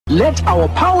Let our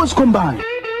powers combine.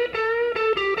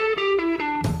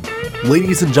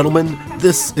 Ladies and gentlemen,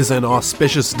 this is an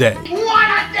auspicious day. What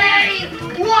a day!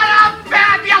 What a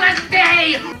fabulous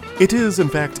day! It is, in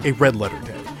fact, a red letter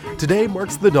day. Today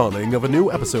marks the dawning of a new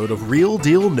episode of Real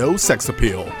Deal No Sex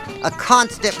Appeal. A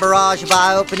constant barrage of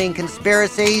eye-opening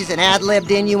conspiracies and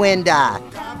ad-libbed innuendo.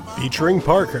 Featuring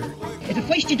Parker. If at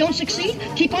first you don't succeed,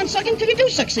 keep on sucking till you do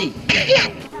succeed. Yeah.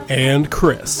 And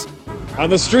Chris. On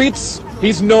the streets,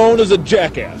 he's known as a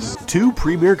jackass. Two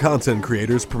premier content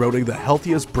creators promoting the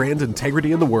healthiest brand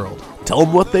integrity in the world. Tell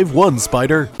them what they've won,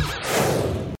 Spider.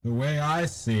 The way I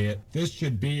see it, this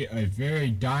should be a very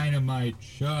dynamite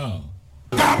show.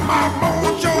 Got my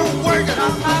mojo working.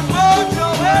 Got my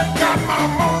mojo working. Got my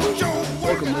mojo working.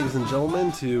 Welcome, ladies and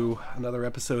gentlemen, to another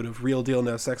episode of Real Deal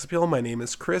No Sex Appeal. My name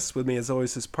is Chris. With me, as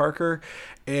always, is Parker.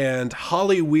 And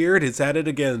Holly Weird is at it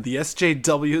again. The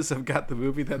SJWs have got the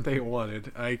movie that they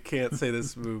wanted. I can't say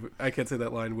this movie. I can't say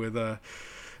that line with a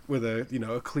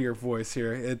clear voice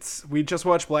here. We just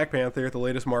watched Black Panther, the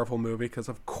latest Marvel movie, because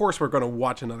of course we're going to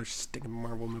watch another stinking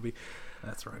Marvel movie.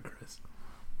 That's right, Chris.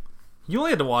 You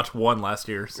only had to watch one last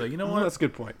year, so you know what? That's a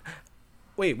good point.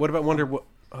 Wait, what about Wonder Woman?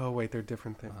 Oh, wait, they're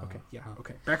different things. Okay, yeah,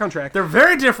 okay. Back on track. They're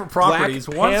very different properties.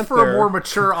 One's for a more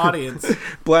mature audience.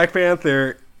 Black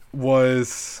Panther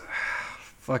was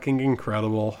fucking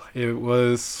incredible. It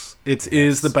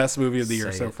is the best movie of the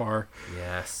year so far.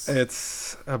 Yes.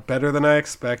 It's better than I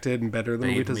expected and better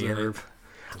than we deserve.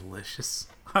 Delicious.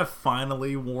 I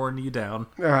finally worn you down,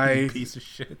 you piece of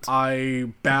shit.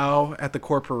 I bow at the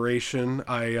corporation.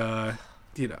 I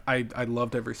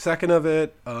loved every second of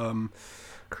it.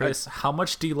 Chris, how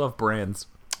much do you love brands?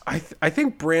 I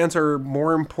think brands are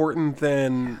more important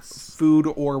than food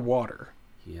or water.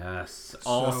 Yes,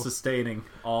 all sustaining,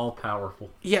 all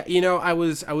powerful. Yeah, I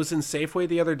was in Safeway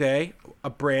the other day, a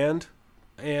brand,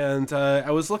 and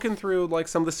I was looking through like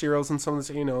some of the cereals and some of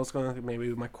the, I was going to maybe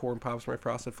my Corn Pops, my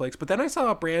Frosted Flakes, but then I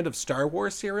saw a brand of Star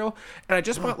Wars cereal, and I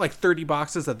just bought like 30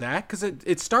 boxes of that because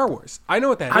it's Star Wars. I know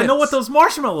what that is. I know what those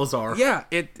marshmallows are. Yeah,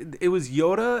 it was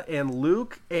Yoda and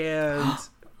Luke and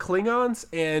Klingons,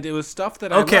 and it was stuff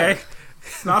that I liked.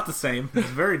 It's not the same. It's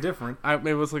very different.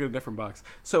 Maybe I was looking at a different box.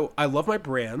 So I love my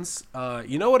brands.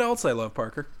 You know what else I love,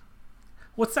 Parker?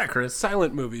 What's that, Chris?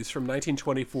 Silent movies from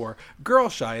 1924. Girl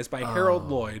Shy is by Harold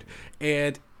Lloyd,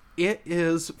 and it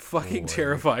is fucking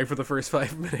terrifying for the first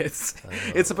 5 minutes.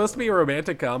 It's supposed to be a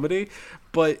romantic comedy,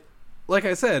 but like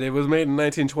I said, it was made in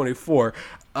 1924.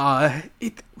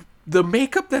 The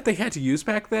makeup that they had to use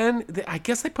back then, I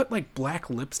guess they put like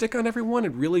black lipstick on everyone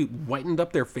and really whitened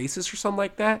up their faces or something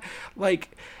like that.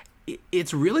 Like,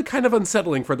 it's really kind of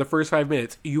unsettling for the first 5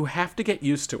 minutes. You have to get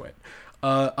used to it.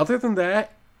 Other than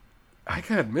that, I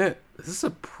gotta admit, this is a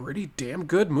pretty damn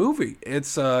good movie.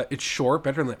 It's short,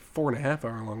 better than that 4.5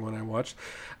 hour long one I watched.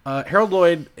 Harold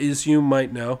Lloyd, as you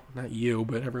might know, not you,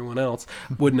 but everyone else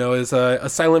would know, is a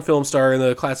silent film star in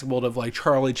the classic mold of like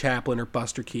Charlie Chaplin or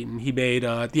Buster Keaton. He made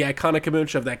the iconic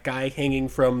image of that guy hanging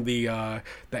from the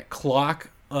that clock.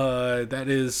 That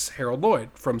is Harold Lloyd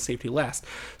from Safety Last.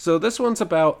 So this one's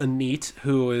about a NEET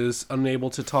who is unable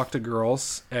to talk to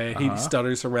girls. He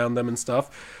stutters around them and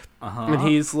stuff. And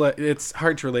it's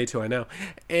hard to relate to, I know.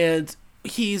 And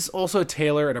he's also a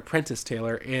tailor, an apprentice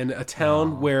tailor, in a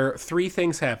town where 3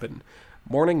 things happen: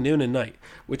 morning, noon, and night.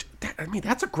 Which,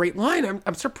 that's a great line.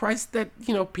 I'm surprised that,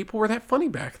 people were that funny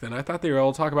back then. I thought they were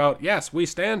all talk about, yes, we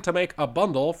stand to make a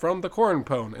bundle from the corn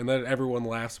pone. And then everyone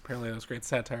laughs. Apparently that was great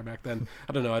satire back then.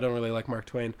 I don't know. I don't really like Mark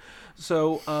Twain.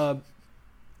 So,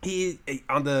 he,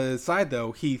 on the side,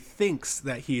 though, he thinks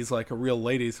that he's like a real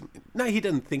ladies... No, he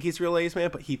doesn't think he's a real ladies man,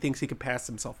 but he thinks he could pass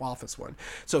himself off as one.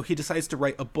 So he decides to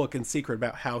write a book in secret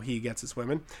about how he gets his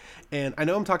women. And I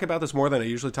know I'm talking about this more than I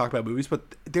usually talk about movies,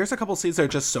 but there's a couple scenes that are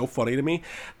just so funny to me.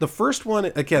 The first one,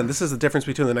 again, this is the difference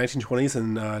between the 1920s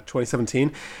and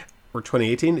 2017, or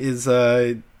 2018, is...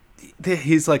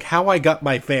 he's like, how I got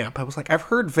my vamp. I was like, I've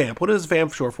heard vamp. What is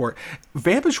vamp short for?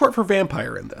 Vamp is short for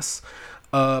vampire in this.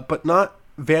 But not...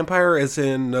 vampire as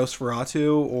in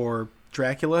Nosferatu or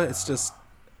Dracula. It's just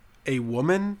a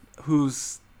woman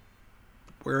who's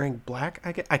wearing black.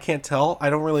 I can't tell.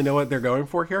 I don't really know what they're going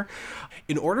for here.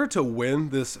 In order to win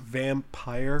this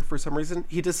vampire, for some reason,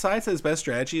 he decides that his best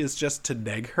strategy is just to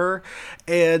neg her,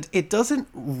 and it doesn't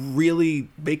really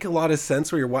make a lot of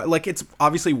sense where you're like, it's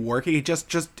obviously working. He just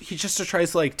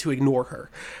tries to ignore her,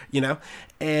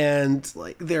 and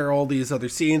like there are all these other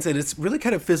scenes, and it's really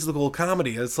kind of physical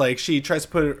comedy. It's like she tries to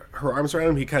put her arms around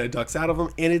him, he kind of ducks out of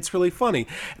them, and it's really funny.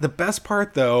 The best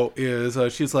part though is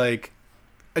she's like,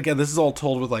 again, this is all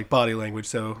told with like body language,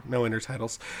 so no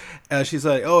intertitles. She's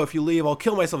like, "Oh, if you leave, I'll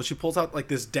kill myself." And she pulls out like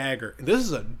this dagger. And this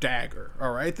is a dagger,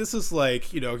 all right? This is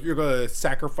like, you're going to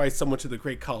sacrifice someone to the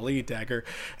great Kali dagger.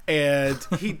 And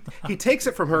he takes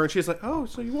it from her, and she's like, "Oh,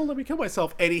 so you won't let me kill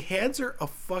myself?" And he hands her a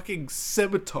fucking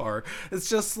scimitar. It's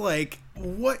just like,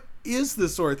 what is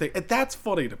this sort of thing? And that's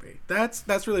funny to me. That's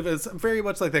really funny. It's very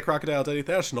much like that Crocodile Dundee.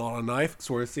 That's not a knife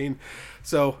sort of scene.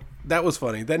 So that was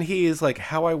funny. Then he is like,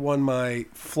 "How I won my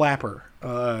flapper."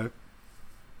 I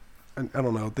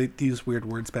don't know. They use weird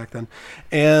words back then.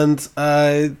 And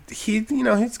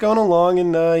he's going along,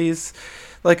 and he's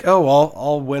like, "Oh,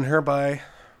 I'll win her by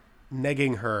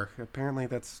negging her." Apparently,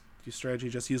 that's a strategy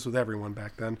just used with everyone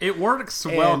back then. It works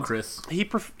well, Chris. He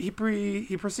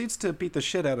proceeds to beat the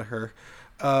shit out of her.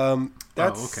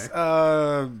 That's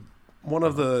one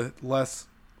of the less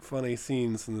funny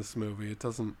scenes in this movie. It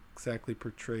doesn't exactly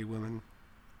portray women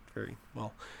very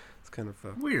well. It's kind of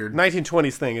a weird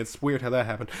 1920s thing. It's weird how that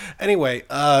happened. Anyway,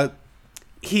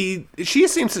 she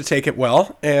seems to take it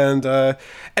well, and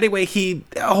anyway,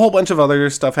 a whole bunch of other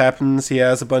stuff happens. He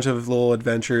has a bunch of little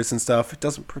adventures and stuff. It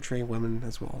doesn't portray women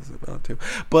as well as it ought to,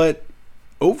 but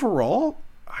overall,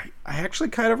 I actually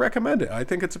kind of recommend it. I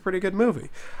think it's a pretty good movie.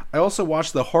 I also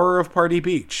watched The Horror of Party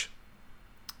Beach.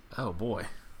 Oh, boy.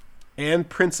 And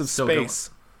Prince of Space.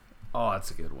 Oh, that's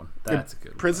a good one. That's a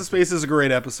good one. Prince of Space is a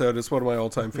great episode. It's one of my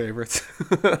all-time favorites.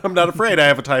 I'm not afraid.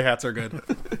 Avatar hats are good.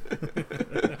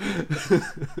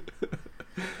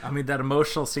 I mean, that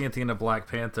emotional scene at the end of Black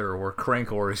Panther where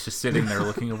Crankor is just sitting there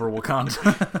looking over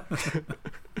Wakanda.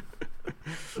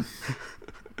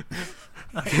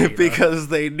 Because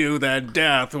they knew that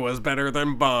death was better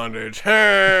than bondage.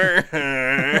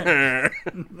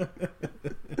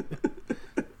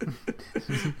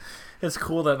 It's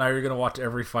cool that now you're going to watch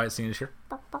every fight scene this year.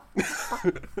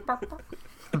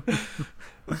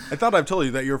 I thought I've told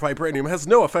you that your vibranium has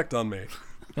no effect on me.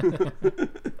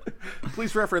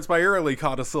 Please reference my early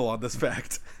codicil on this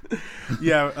fact.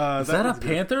 Yeah, is that a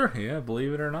panther? Yeah,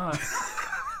 believe it or not.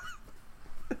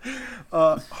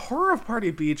 Horror of Party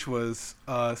Beach was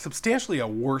substantially a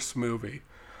worse movie.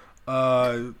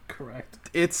 Correct.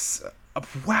 It's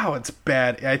it's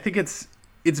bad. I think it's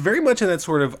very much in that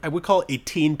sort of, I would call it a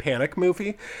teen panic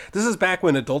movie. This is back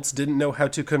when adults didn't know how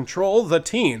to control the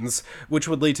teens, which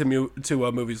would lead to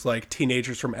movies like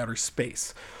Teenagers from Outer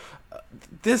Space.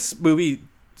 This movie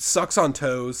sucks on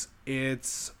toes.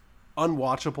 It's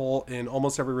unwatchable in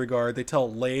almost every regard. They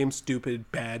tell lame,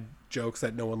 stupid, bad jokes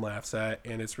that no one laughs at,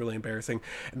 and it's really embarrassing.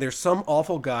 And there's some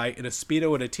awful guy in a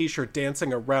Speedo and a t-shirt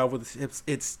dancing around with his hips.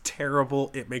 It's terrible.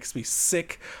 It makes me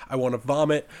sick. I want to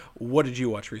vomit. What did you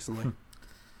watch recently?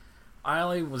 I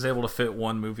only was able to fit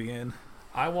one movie in.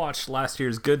 I watched last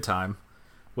year's Good Time,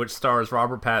 which stars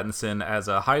Robert Pattinson as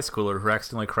a high schooler who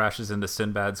accidentally crashes into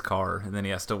Sinbad's car, and then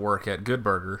he has to work at Good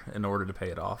Burger in order to pay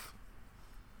it off.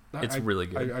 It's really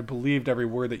good. I believed every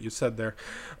word that you said there.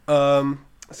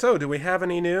 So, do we have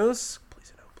any news?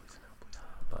 Please no.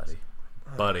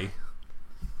 Buddy.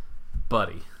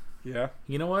 Yeah?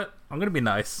 You know what? I'm going to be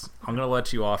nice. I'm going to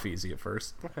let you off easy at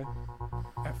first. Okay.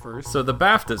 At first. So, the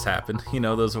BAFTAs happened. You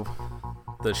know, those are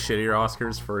the shittier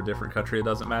Oscars for a different country. It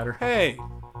doesn't matter. Hey!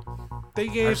 They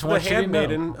gave The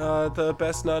Handmaiden the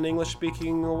Best Non-English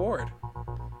Speaking Award.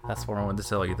 That's what I wanted to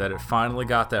tell you, that it finally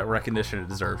got that recognition it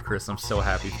deserved, Chris. I'm so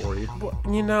happy for you. Well,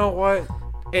 you know what?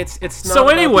 It's not. So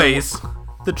anyways,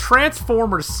 the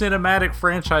Transformers cinematic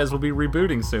franchise will be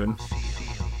rebooting soon.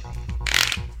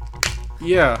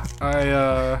 Yeah,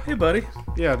 Hey, buddy.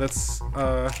 Yeah, that's.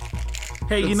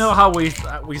 Hey, you know how we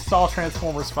saw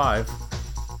Transformers 5?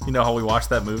 You know how we watched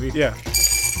that movie? Yeah.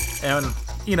 And,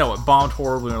 you know, it bombed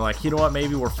horribly. We were like, you know what?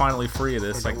 Maybe we're finally free of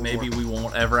this. Like, maybe we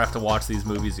won't ever have to watch these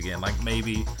movies again. Like,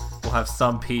 maybe we'll have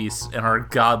some peace in our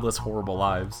godless, horrible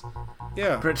lives.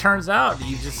 Yeah. But it turns out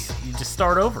you just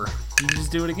start over. You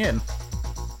just do it again.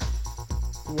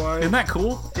 Why? Isn't that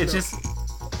cool? It's just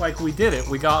like we did it.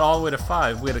 We got all the way to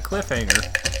 5. We had a cliffhanger.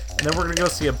 And then we're going to go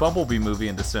see a Bumblebee movie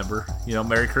in December. You know,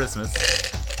 Merry Christmas.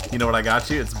 You know what I got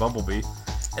you? It's Bumblebee.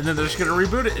 And then they're just going to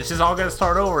reboot it. It's just all going to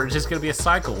start over. It's just going to be a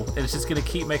cycle. And it's just going to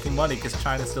keep making money because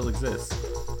China still exists.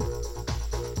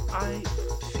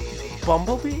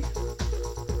 Bumblebee?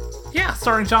 Yeah,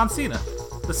 starring John Cena.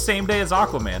 The same day as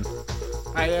Aquaman.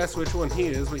 I asked which one he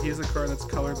is, but he's a car that's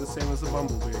colored the same as the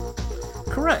Bumblebee.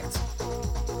 Correct.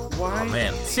 Why? Oh,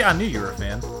 man. See, I knew you were a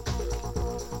fan.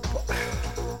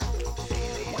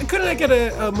 Why couldn't I get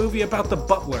a movie about the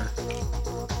Butler?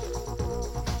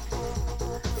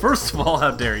 First of all,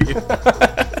 how dare you?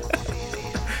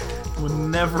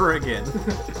 Never again.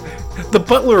 The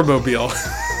Butler Mobile.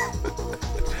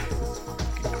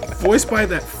 Voiced by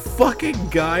that fucking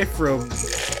guy from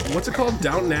what's it called,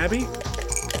 Downton Abbey?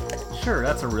 Sure,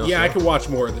 that's a real Yeah, show. I could watch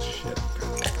more of this shit.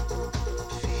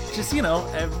 Just,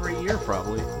 every year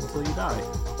probably until you die.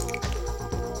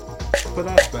 But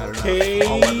that's better. Cade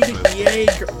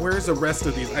Yeager. Where's the rest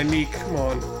of these? come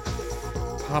on.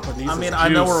 Papa needs his I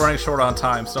know juice. we're running short on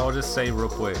time, so I'll just say real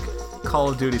quick. Call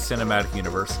of Duty Cinematic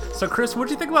Universe. So, Chris, what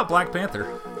do you think about Black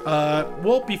Panther?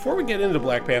 Well, before we get into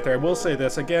Black Panther, I will say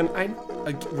this again. I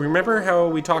remember how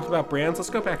we talked about brands. Let's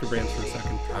go back to brands for a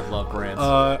second. I love brands.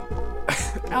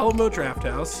 Alamo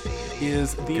Drafthouse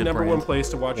is the Good number brand. one place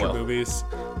to watch your Well. movies,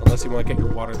 unless you want to get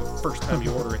your water the first time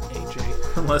you order it,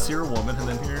 AJ. Unless you're a woman, and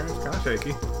then here it's kind of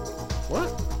shaky. What?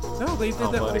 No, they did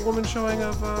that buddy. old woman showing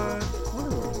of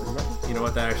Wonder Woman, remember? You know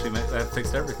what? That actually that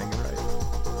fixed everything. You're right.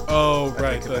 Oh, I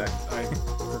right. take it back. I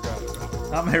forgot about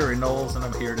it. I'm Harry Knowles, and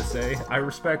I'm here to say I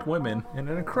respect women in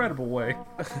an incredible way.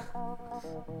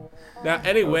 Now,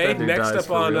 anyway, that dude next dies up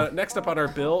for real. next up on our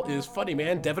bill is funny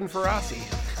man Devin Ferrasi.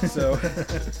 So,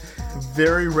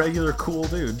 Very regular, cool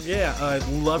dude. yeah, I'd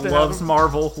love to Loves have him.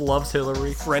 Marvel, loves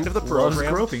Hillary, Friend of the loves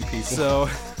program. groping people. So,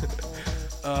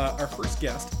 our first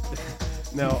guest.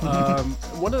 Now,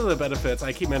 one of the benefits,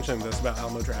 I keep mentioning this about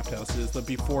Alamo Drafthouse, is the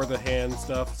before the hand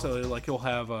stuff. So, like, you'll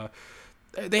have,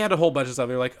 they had a whole bunch of stuff.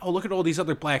 They're like, oh, look at all these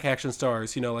other black action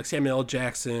stars, like Samuel L.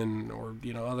 Jackson or,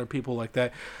 other people like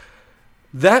that.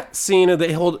 That scene,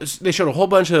 they showed a whole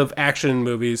bunch of action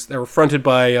movies that were fronted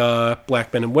by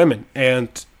black men and women.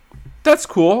 And that's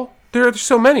cool. There are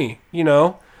so many,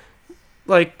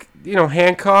 Like,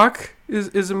 Hancock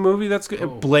is a movie that's good. Oh.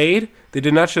 Blade, they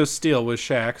did not show Steel with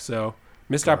Shaq, so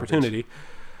missed opportunity.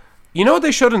 You know what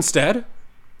they showed instead?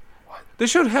 What? They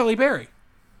showed Halle Berry.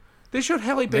 They showed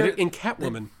Halle Berry in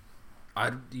Catwoman.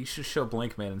 You should show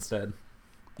Blank Man instead.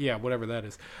 Yeah, whatever that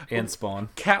is. And Spawn.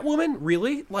 Catwoman,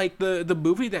 really? Like the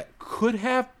movie that could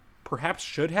have, perhaps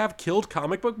should have, killed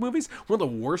comic book movies? One of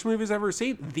the worst movies I've ever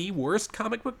seen? The worst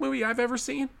comic book movie I've ever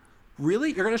seen?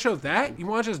 Really? You're going to show that? You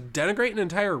want to just denigrate an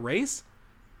entire race?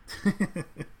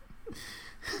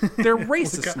 They're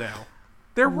racist now.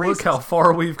 They're racist. Look how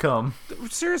far we've come.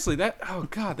 Seriously,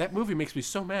 that movie makes me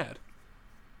so mad.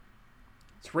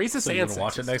 It's racist So you and gonna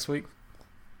watch it sexist. next week?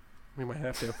 We might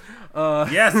have to.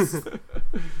 Yes.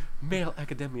 Male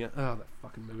Academia. Oh, that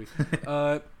fucking movie.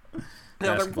 Now,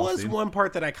 there Basketball was scene. one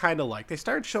part that I kind of liked. They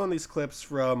started showing these clips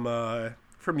from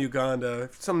Uganda,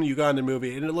 some Ugandan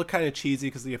movie, and it looked kind of cheesy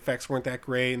because the effects weren't that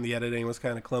great and the editing was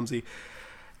kind of clumsy.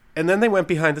 And then they went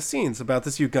behind the scenes about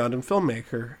this Ugandan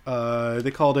filmmaker.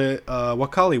 They called it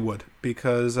Wakaliwood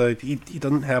because he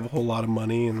doesn't have a whole lot of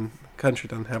money and the country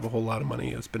doesn't have a whole lot of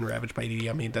money. It's been ravaged by Idi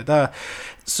Amin Dada.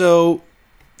 So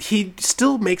he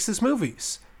still makes his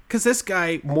movies because this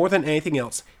guy, more than anything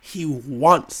else, he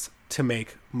wants to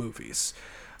make movies.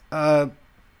 There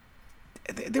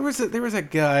was a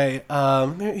guy.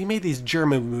 He made these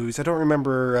German movies. I don't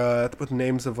remember what the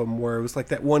names of them were. It was like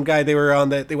that one guy. They were on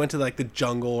that. They went to like the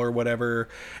jungle or whatever.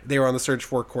 They were on the search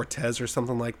for Cortez or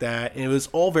something like that. And it was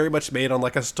all very much made on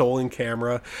like a stolen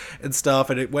camera and stuff.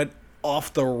 And it went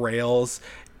off the rails.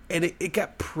 And it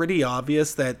got pretty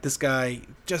obvious that this guy,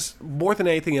 just more than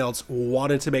anything else,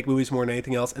 wanted to make movies more than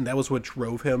anything else, and that was what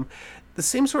drove him. The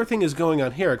same sort of thing is going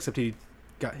on here, except he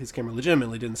got his camera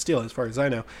legitimately, didn't steal it, as far as I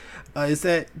know, is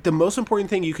that the most important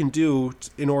thing you can do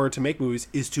in order to make movies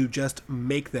is to just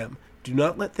make them. Do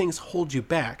not let things hold you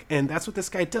back. And that's what this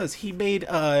guy does. He made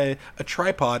a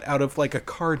tripod out of like a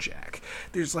car jack.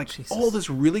 There's like all this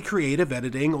really creative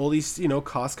editing, all these,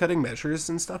 cost-cutting measures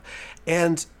and stuff.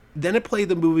 And then it played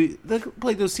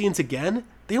those scenes again.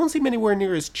 They don't seem anywhere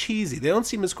near as cheesy. They don't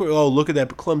seem as cool. Oh, look at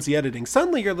that clumsy editing.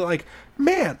 Suddenly you're like,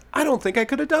 man, I don't think I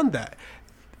could have done that.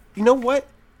 You know what,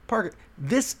 Parker?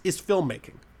 This is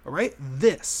filmmaking, all right?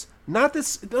 This. Not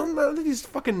these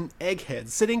fucking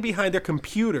eggheads sitting behind their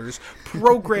computers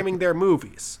programming their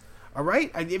movies. All right?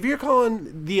 If you're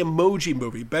calling the Emoji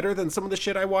Movie better than some of the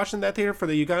shit I watched in that theater for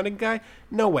the Ugandan guy,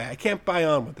 no way. I can't buy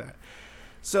on with that.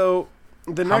 So,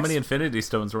 How many Infinity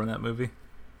Stones were in that movie?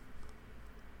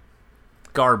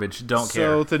 Garbage. Don't care.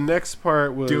 So the next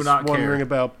part was Do not wondering care.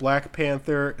 about Black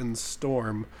Panther and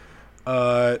Storm.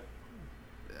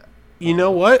 You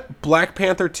know what? Black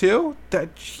Panther 2?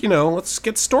 Let's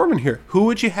get Storm in here. Who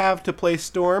would you have to play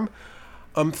Storm?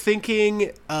 I'm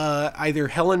thinking either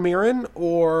Helen Mirren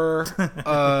or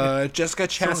Jessica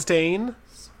Chastain.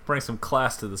 Bring some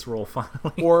class to this role,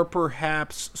 finally. Or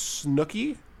perhaps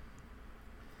Snooki.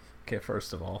 Okay,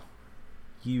 first of all,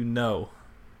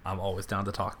 I'm always down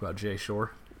to talk about Jay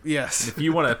Shore. Yes. If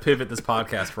you want to pivot this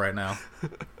podcast right now,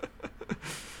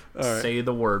 right. say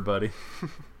the word, buddy.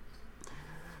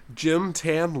 Jim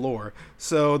Tan lore.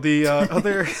 So the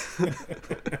other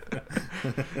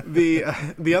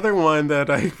the other one that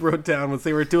I wrote down was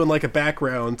they were doing like a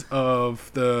background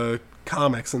of the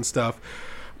comics and stuff,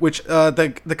 which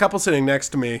the couple sitting next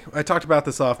to me, I talked about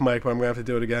this off mic, but I'm gonna have to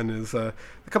do it again, is the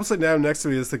couple sitting down next to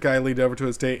me is the guy leaned over to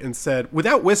his date and said,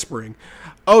 without whispering,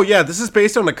 "Oh yeah, this is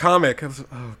based on a comic." I was,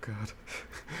 oh god.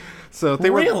 So they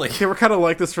were kind of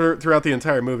like this throughout the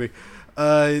entire movie.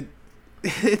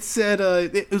 It said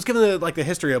it was given the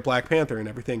history of Black Panther and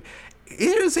everything.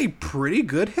 It is a pretty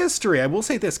good history. I will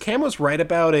say this: Cam was right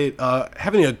about it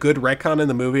having a good retcon in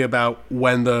the movie about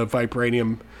when the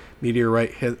vibranium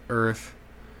meteorite hit Earth.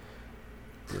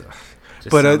 Ugh.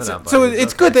 But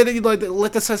it's good that you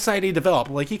let the society develop.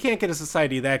 Like, you can't get a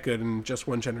society that good in just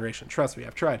one generation. Trust me,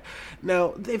 I've tried.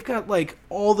 Now they've got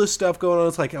all this stuff going on.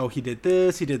 It's like, oh, he did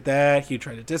this, he did that. He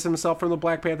tried to diss himself from the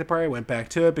Black Panther Party. Went back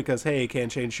to it because hey, you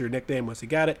can't change your nickname once you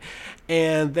got it.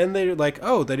 And then they're like,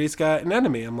 oh, that he's got an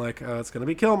enemy. I'm like, oh, it's gonna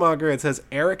be Killmonger. It says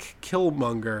Eric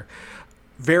Killmonger.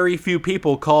 Very few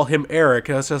people call him Eric.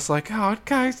 And I was just like, oh,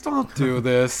 guys, don't do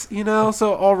this.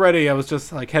 So already I was just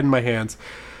head in my hands.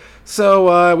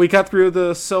 So we got through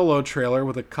the Solo trailer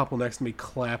with a couple next to me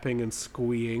clapping and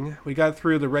squeeing. We got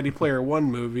through the Ready Player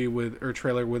One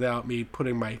trailer without me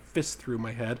putting my fist through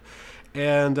my head.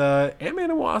 And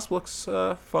Ant-Man and Wasp looks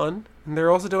fun. And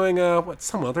they're also doing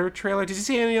some other trailer. Did you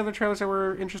see any other trailers that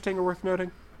were interesting or worth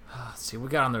noting? See, we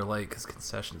got on there late because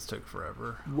concessions took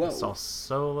forever. Whoa. We saw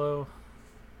Solo.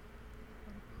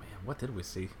 Man, what did we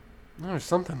see? There's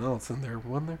something else in there,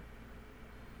 wasn't there?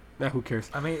 Nah, who cares?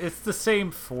 I mean, it's the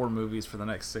same 4 movies for the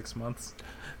next 6 months.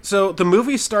 So the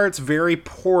movie starts very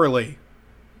poorly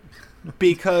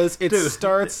because it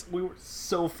starts. We were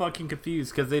so fucking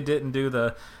confused because they didn't do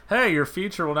the "Hey, your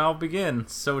future will now begin."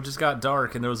 So it just got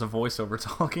dark and there was a voiceover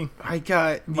talking. I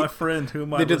got my friend who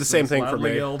they did the same thing for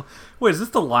me. Yelled, "Wait, is this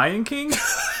the Lion King?"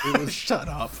 It was shut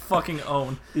up. Fucking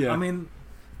own. Yeah. I mean,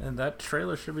 and that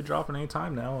trailer should be dropping any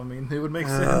time now. I mean, it would make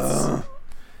sense.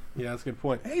 Yeah, that's a good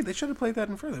point. Hey, they should have played that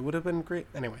in further. It would have been great.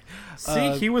 Anyway.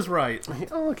 See, he was right.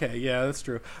 Oh, okay, yeah, that's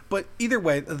true. But either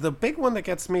way, the big one that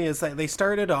gets me is that they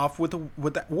started off with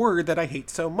that word that I hate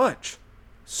so much.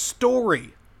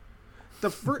 Story.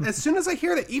 As soon as I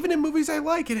hear that, even in movies I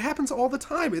like, it happens all the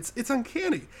time. It's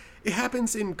uncanny. It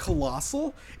happens in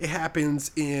Colossal. It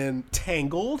happens in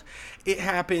Tangled. It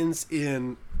happens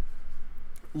in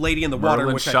Lady in the Water,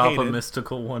 Merlin's which Shop I hated. of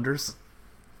Mystical Wonders.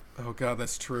 Oh god,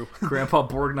 that's true. Grandpa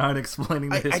Borgnine explaining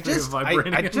the history of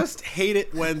vibranium. I just hate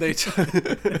it when they.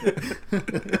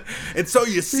 And so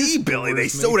you see, Billy, they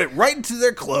sewed it right into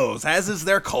their clothes, as is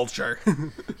their culture.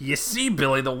 You see,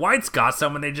 Billy, the whites got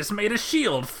some, and they just made a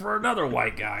shield for another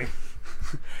white guy.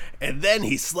 And then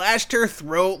he slashed her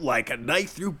throat like a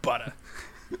knife through butter.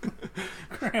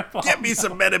 Grandpa, get me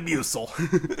some Metamucil.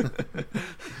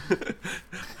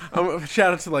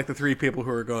 Shout out to the 3 people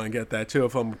who are going to get that. 2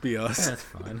 of them would be us. That's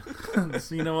fine.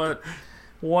 So you know what?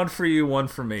 1 for you, 1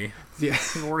 for me. Yeah,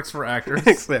 it works for actors.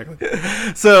 Exactly.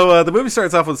 So the movie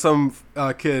starts off with some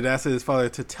kid asking his father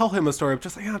to tell him a story. I'm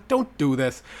just like, oh, don't do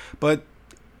this. But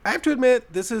I have to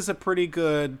admit, this is a pretty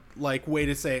good way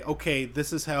to say, okay,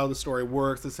 this is how the story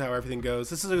works. This is how everything goes.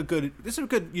 This is a good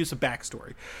use of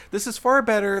backstory. This is far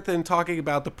better than talking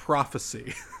about the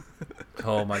prophecy.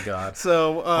 Oh my god.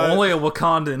 So only a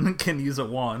Wakandan can use a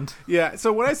wand. Yeah,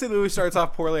 so when I say the movie starts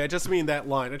off poorly, I just mean that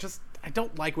line. I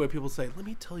don't like when people say, let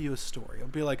me tell you a story. I'll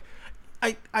be like,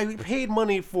 I paid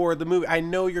money for the movie. I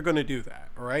know you're going to do that,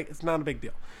 all right? It's not a big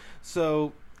deal.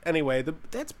 So anyway,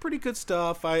 that's pretty good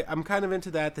stuff. I'm kind of into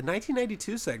that. The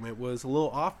 1992 segment was a little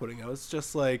off-putting. I was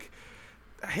just like,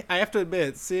 I have to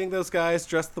admit, seeing those guys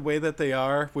dressed the way that they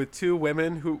are with 2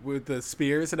 women with the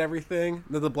spears and everything,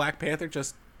 the Black Panther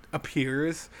just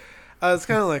appears. It's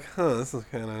kind of like, this is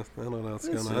kind of, I don't know what's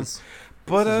going on.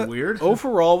 But this is weird.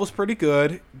 Overall was pretty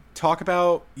good. Talk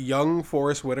about young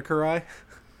Forrest Whitaker.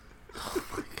 Oh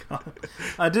my god.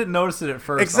 I didn't notice it at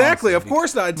first. Exactly, honestly, of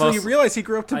course not, until you realize he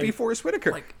grew up to be Forrest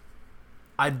Whitaker.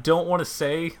 I don't want to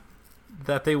say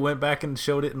that they went back and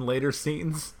showed it in later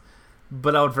scenes,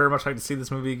 but I would very much like to see this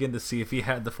movie again to see if he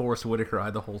had the Forrest Whitaker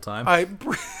eye the whole time.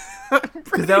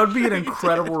 Because that would be an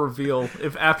incredible reveal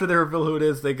if after they reveal who it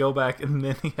is, they go back and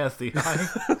then he has the eye.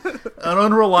 An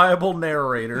unreliable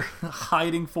narrator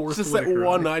hiding Forrest Whitaker. Just that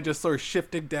one eye just sort of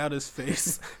shifting down his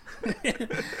face.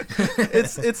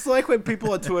 It's like when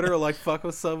people on Twitter fuck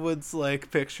with someone's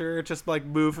picture, just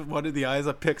move one of the eyes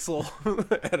a pixel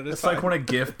at a It's time. like when a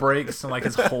GIF breaks and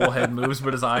his whole head moves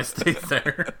but his eye stays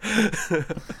there.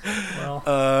 Well,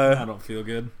 I don't feel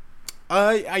good.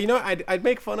 I'd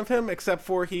make fun of him, except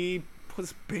for he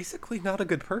was basically not a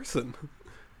good person.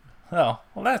 Oh,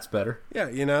 well, that's better. Yeah,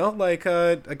 you know, like,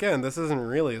 again, this isn't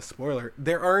really a spoiler.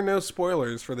 There are no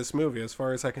spoilers for this movie, as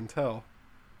far as I can tell.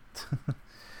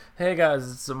 Hey, guys,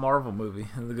 it's a Marvel movie.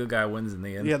 The good guy wins in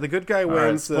the end. Yeah, the good guy All right,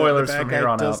 wins, the spoilers bad from here guy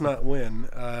on does out. not win.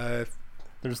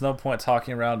 There's no point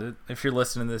talking around it. If you're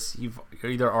listening to this, you're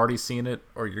either already seen it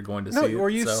or you're going to see it. or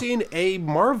you've so. seen a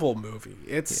Marvel movie.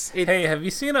 Hey, have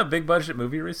you seen a big budget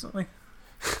movie recently?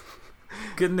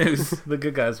 Good news. The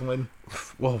good guys win.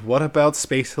 Well, what about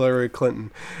Space Hillary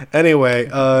Clinton? Anyway,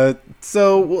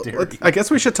 so I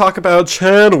guess we should talk about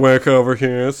Chadwick over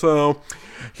here. So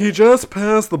he just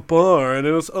passed the bar, and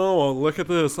it was, oh, look at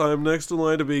this. I'm next in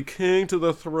line to be king to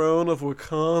the throne of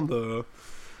Wakanda.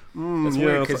 It's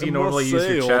weird because you normally use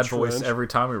your Chad voice every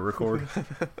time we record.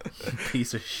 You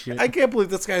piece of shit. I can't believe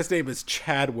this guy's name is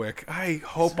Chadwick. I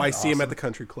hope I see him at the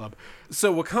country club.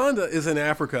 So Wakanda is in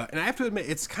Africa, and I have to admit,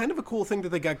 it's kind of a cool thing that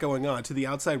they got going on. To the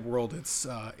outside world, it's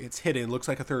hidden. It looks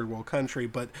like a third world country,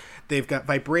 but they've got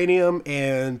vibranium,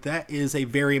 and that is a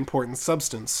very important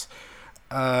substance.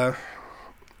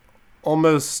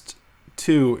 Almost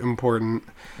too important.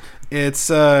 It's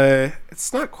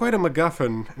not quite a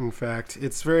MacGuffin, in fact.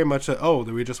 It's very much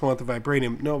we just want the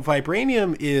vibranium. No,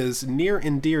 vibranium is near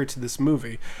and dear to this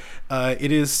movie.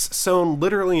 It is sewn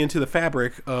literally into the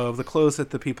fabric of the clothes that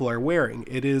the people are wearing.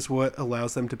 It is what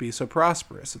allows them to be so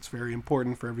prosperous. It's very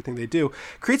important for everything they do.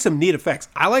 Creates some neat effects.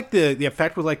 I like the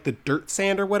effect with like the dirt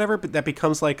sand or whatever, but that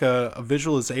becomes like a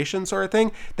visualization sort of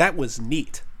thing. That was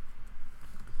neat.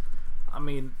 I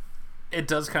mean, it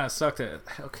does kind of suck that...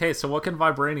 Okay, so what can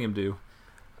vibranium do?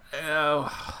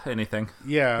 Anything.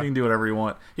 Yeah. You can do whatever you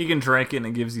want. You can drink it and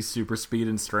it gives you super speed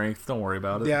and strength. Don't worry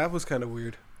about it. Yeah, it was kind of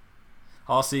weird.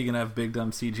 Also, you can have big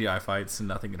dumb CGI fights and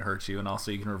nothing can hurt you. And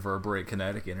also, you can reverberate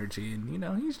kinetic energy. And, you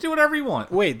just do whatever you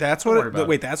want. Wait, that's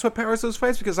that's what powers those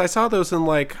fights? Because I saw those in,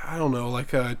 like, I don't know, like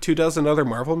 24 other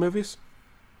Marvel movies.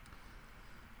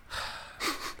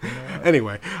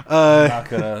 Anyway, I'm not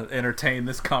gonna entertain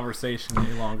this conversation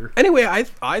any longer. Anyway,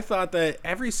 I thought that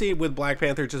every scene with Black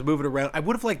Panther just moving around, I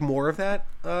would have liked more of that,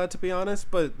 to be honest.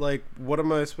 But like, what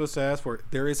am I supposed to ask for?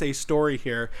 There is a story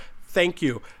here. Thank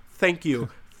you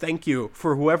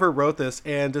for whoever wrote this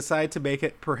and decided to make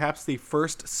it perhaps the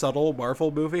first subtle Marvel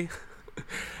movie.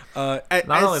 Not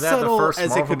only that, the first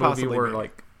Marvel movie where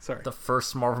the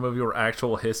first Marvel movie where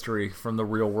actual history from the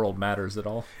real world matters at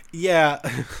all. Yeah.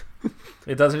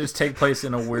 It doesn't just take place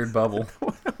in a weird bubble.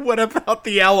 What about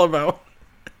the Alamo?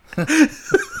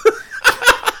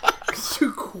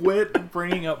 You quit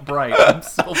bringing up Bright. I'm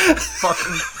so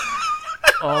fucking...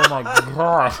 Oh my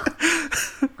god.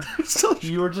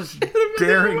 You were just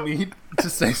daring me to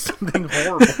say something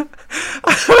horrible.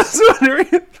 I was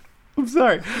wondering... I'm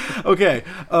sorry. Okay,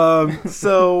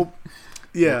 so...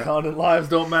 Yeah. Wakanda lives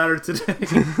don't matter today.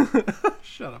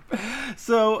 Shut up.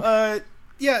 So,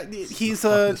 yeah, he's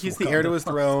the heir to his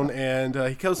throne, and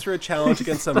he goes through a challenge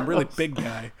against some really big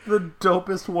guy. The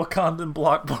dopest Wakandan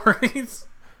block parties.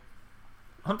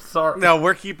 I'm sorry. No,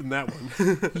 we're keeping that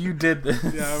one. You did this.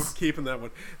 Yeah, I'm keeping that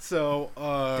one. So,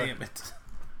 damn it.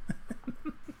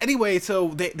 Anyway, so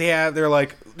they're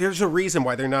like, there's a reason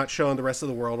why they're not showing the rest of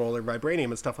the world all their vibranium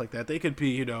and stuff like that. They could be,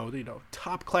 you know,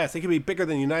 top class. They could be bigger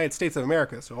than the United States of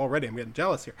America. So already I'm getting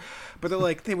jealous here. But they're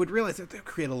like, they would realize that they would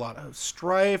create a lot of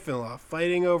strife and a lot of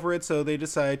fighting over it. So they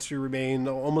decide to remain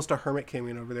almost a hermit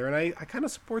king over there. And I kind of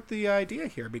support the idea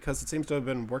here because it seems to have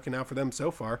been working out for them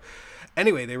so far.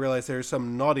 Anyway, they realize there's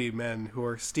some naughty men who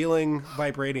are stealing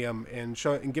vibranium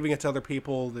and giving it to other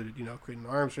people that, you know, creating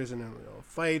arms races and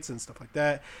fights and stuff like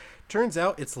that. Turns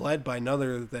out it's led by none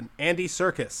other than Andy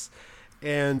Serkis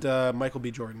and Michael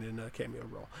B. Jordan in a cameo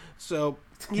role. So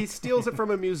he steals it from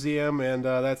a museum, and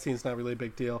that scene's not really a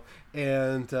big deal.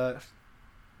 And, well,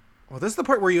 this is the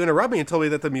part where you interrupt me and told me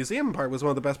that the museum part was one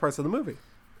of the best parts of the movie.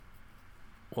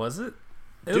 Was it?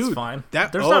 It was fine.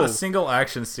 There's not not a single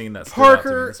action scene that's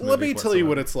Parker, let me tell you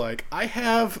what it's like. I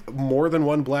have more than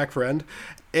one black friend,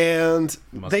 and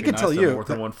they can tell you more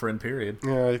than one friend. Period.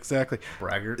 Yeah, exactly.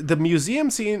 Braggart. The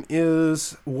museum scene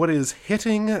is what is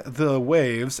hitting the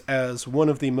waves as one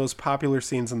of the most popular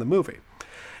scenes in the movie.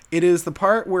 It is the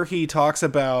part where he talks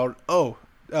about, so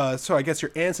I guess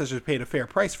your ancestors paid a fair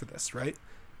price for this, right?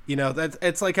 You know,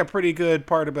 it's like a pretty good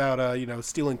part about, you know,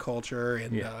 stealing culture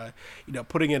and, you know,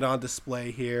 putting it on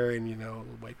display here and, you know,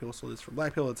 white people stole this from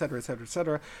black people, et cetera, et cetera, et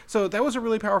cetera. So that was a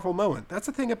really powerful moment. That's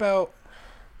the thing about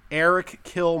Eric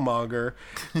Killmonger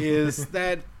is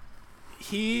that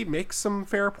he makes some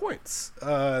fair points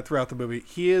throughout the movie.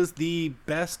 He is the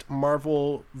best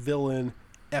Marvel villain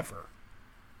ever.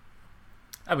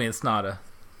 I mean, it's not a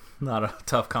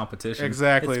tough competition.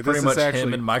 Exactly. It's pretty this much is actually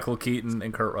him and Michael Keaton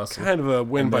and Kurt Russell. Kind of a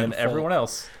win and by then default. everyone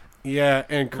else. Yeah,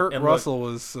 and Kurt And Russell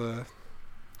was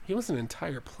he was an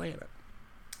entire planet.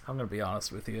 I'm going to be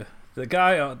honest with you. The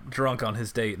guy drunk on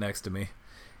his date next to me,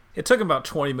 it took him about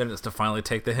 20 minutes to finally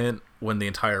take the hint when the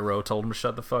entire row told him to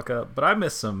shut the fuck up. But I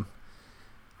miss some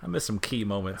key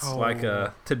moments. Like,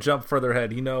 to jump further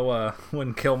ahead,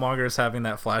 when Killmonger's having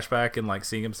that flashback and, like,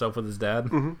 seeing himself with his dad?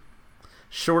 Mm-hmm.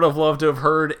 Sure have loved to have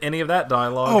heard any of that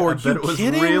dialogue. Oh, are I bet you it was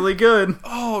kidding? really good.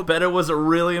 Oh, bet it was a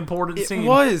really important scene. It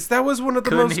was. That was one of the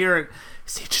Couldn't most... hear it.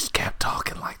 He just kept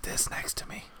talking like this next to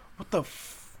me. What the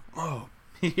Oh.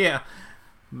 Yeah.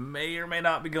 May or may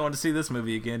not be going to see this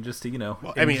movie again just to, Well,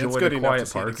 enjoy it's good the enough quiet to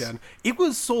see it parts. again. It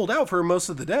was sold out for most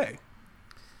of the day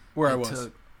where I was.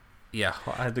 Yeah,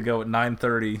 I had to go at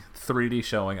 9:30 3D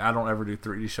showing. I don't ever do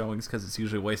 3D showings because it's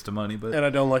usually a waste of money. But And I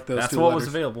don't like those that's two what letters. was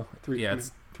available. Yeah,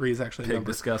 it's three is actually a pig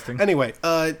number. disgusting. Anyway,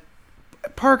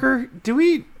 Parker,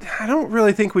 I don't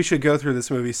really think we should go through this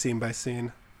movie scene by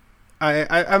scene.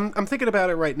 I'm thinking about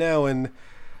it right now, and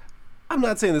I'm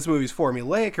not saying this movie's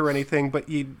formulaic or anything, but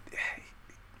you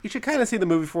should kind of see the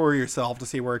movie for yourself to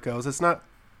see where it goes. It's not...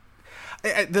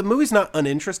 The movie's not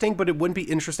uninteresting, but it wouldn't be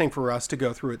interesting for us to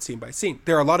go through it scene by scene.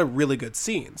 There are a lot of really good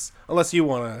scenes, unless you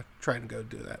want to try and go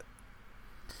do that.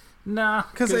 Nah,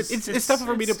 Because it's tough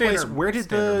for me to place where did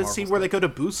the scene where they go to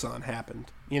Busan happen,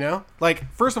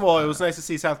 Like, first of all, it was nice to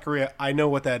see South Korea. I know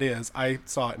what that is. I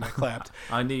saw it and I clapped.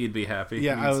 I knew you'd be happy.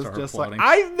 Yeah, You'd I was start just applauding. like,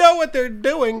 I know what they're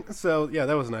doing. So, yeah,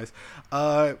 that was nice.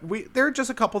 There are just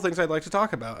a couple things I'd like to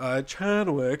talk about.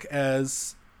 Chadwick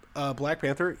as Black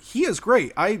Panther, he is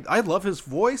great. I love his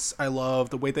voice. I love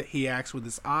the way that he acts with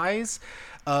his eyes,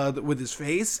 with his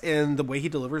face, and the way he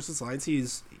delivers his lines.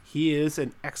 He is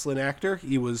an excellent actor.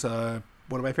 He was one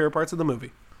of my favorite parts of the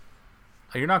movie.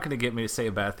 You're not going to get me to say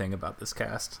a bad thing about this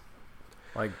cast.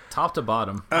 Like, top to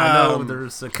bottom. I know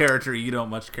there's a character you don't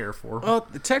much care for. Well,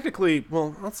 technically,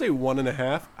 I'll say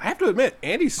 1.5. I have to admit,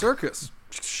 Andy Serkis.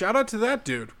 Shout out to that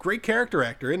dude. Great character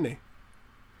actor, isn't he?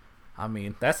 I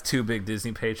mean, that's 2 big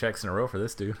Disney paychecks in a row for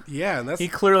this dude. Yeah, and He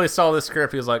clearly saw this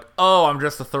script. He was like, oh, I'm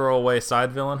just a throwaway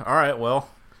side villain. All right, well,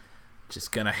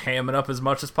 just going to ham it up as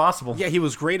much as possible. Yeah, he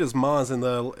was great as Maz in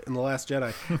the Last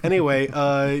Jedi. Anyway,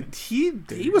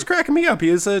 he was cracking me up. He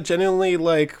is genuinely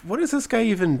like, what is this guy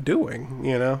even doing?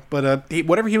 But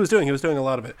whatever he was doing a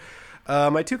lot of it.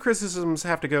 My 2 criticisms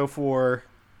have to go for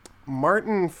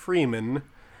Martin Freeman.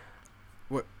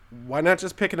 Why not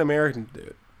just pick an American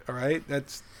dude? All right,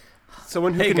 that's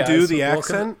someone who can do the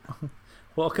accent.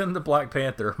 Welcome to Black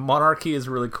Panther. Monarchy is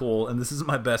really cool, and this is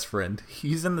my best friend.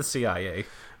 He's in the CIA.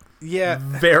 Yeah,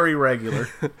 very regular.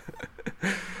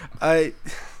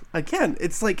 Again,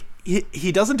 it's like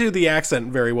he doesn't do the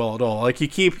accent very well at all. Like, you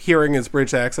keep hearing his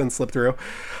British accent slip through.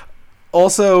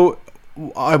 Also,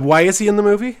 why is he in the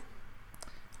movie?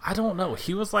 I don't know.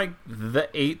 He was like the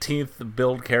 18th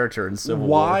build character in Civil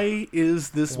War. Why is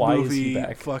this movie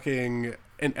is fucking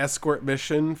an escort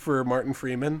mission for Martin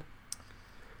Freeman?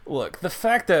 Look, the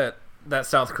fact that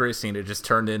South Korea scene, it just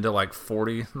turned into like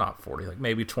like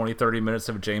maybe 20, 30 minutes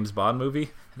of a James Bond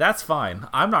movie, that's fine.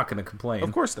 I'm not going to complain.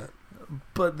 Of course not.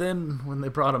 But then when they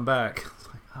brought him back, I was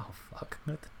like, oh, fuck.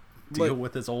 I have to deal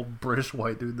with this old British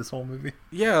white dude this whole movie.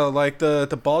 Yeah, like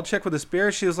the bald chick with the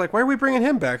spear, she was like, why are we bringing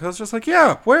him back? I was just like,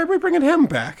 yeah, why are we bringing him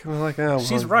back? And I'm like, oh,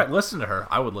 she's right. Listen to her.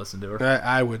 I would listen to her.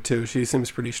 I would too. She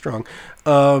seems pretty strong.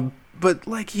 But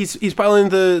like he's piloting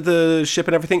the ship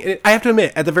and everything. And I have to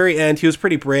admit, at the very end, he was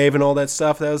pretty brave and all that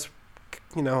stuff. That was,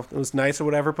 it was nice or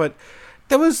whatever. But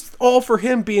that was all for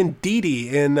him being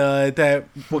Dee in that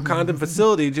Wakandan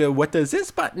facility. What does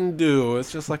this button do?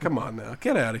 It's just like, come on now,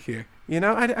 get out of here.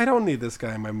 I don't need this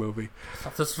guy in my movie. I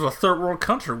thought this was a third world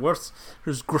country.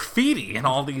 There's graffiti and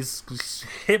all these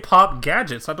hip hop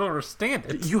gadgets. I don't understand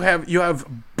it. You have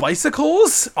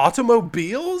bicycles,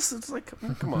 automobiles. It's like,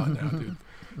 come on now, dude.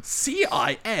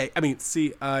 CIA.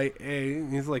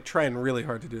 He's like trying really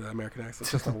hard to do that American accent.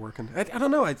 It's just not working. I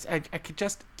don't know. I could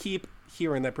just keep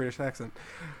hearing that British accent.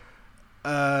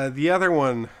 The other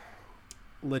one,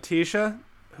 Letitia,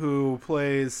 who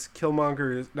plays who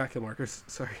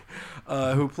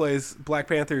plays Black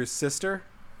Panther's sister,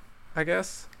 I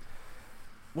guess.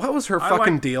 What was her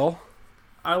fucking deal?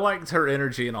 I liked her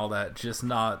energy and all that, just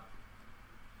not...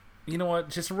 You know what?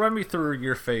 Just run me through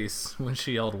your face when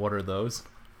she yelled, "What are those?"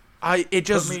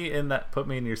 Put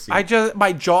me in your seat.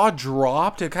 My jaw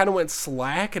dropped. It kind of went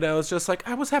slack, and I was just like,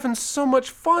 I was having so much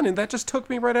fun, and that just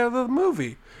took me right out of the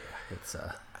movie.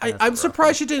 I'm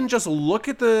surprised she didn't just look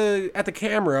at the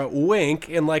camera, wink,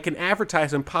 and like an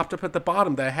advertisement popped up at the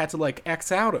bottom that I had to like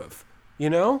X out of.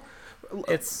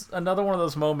 It's another one of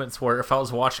those moments where if I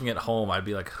was watching at home, I'd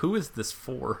be like, who is this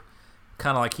for?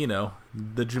 kind of like,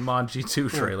 the Jumanji 2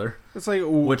 trailer. It's like,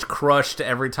 which crushed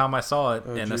every time I saw it.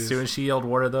 And as geez. soon as she yelled,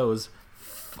 "What are those?"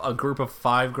 A group of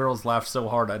 5 girls laughed so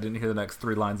hard I didn't hear the next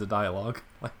 3 lines of dialogue.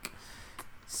 Like,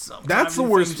 that's the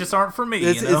worst. Just aren't for me.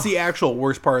 It's the actual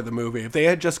worst part of the movie. If they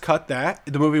had just cut that,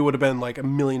 the movie would have been like a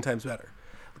million times better.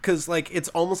 Because like it's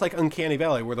almost like Uncanny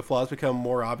Valley, where the flaws become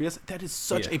more obvious. That is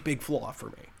such a big flaw for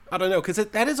me. I don't know, because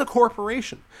that is a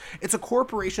corporation. It's a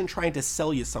corporation trying to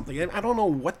sell you something. And I don't know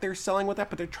what they're selling with that,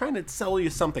 but they're trying to sell you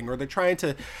something, or they're trying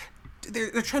to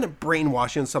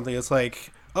brainwash you in something. It's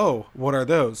like, oh, what are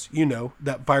those?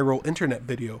 That viral internet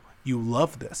video. You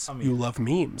love this. You love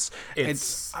memes.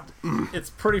 It's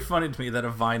pretty funny to me that a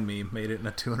Vine meme made it in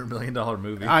a $200 million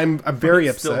movie. I'm very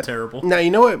upset. Still terrible. Now, you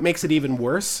know what makes it even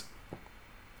worse?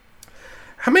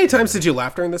 How many times did you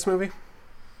laugh during this movie?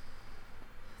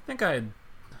 I think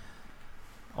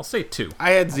I'll say 2.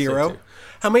 I had 0.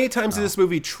 How many times did this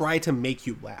movie try to make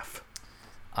you laugh?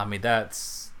 I mean,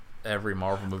 that's every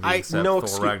Marvel movie except no Thor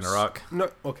excuse. Ragnarok.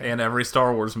 No, okay. And every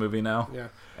Star Wars movie now. Yeah.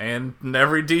 And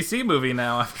every DC movie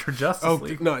now after Justice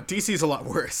League. No, DC's a lot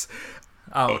worse.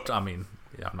 Oh, I mean,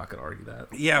 yeah, I'm not going to argue that.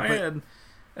 Yeah,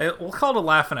 we'll call it a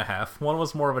laugh and a half. One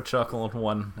was more of a chuckle and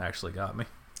one actually got me.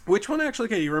 Which one actually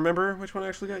got you? You remember which one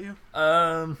actually got you?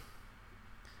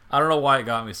 I don't know why it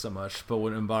got me so much, but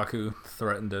when M'Baku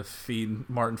threatened to feed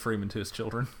Martin Freeman to his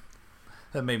children,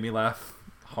 that made me laugh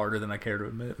harder than I care to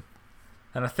admit.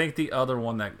 And I think the other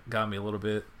one that got me a little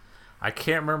bit, I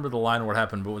can't remember the line where it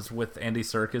happened, but it was with Andy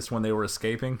Serkis when they were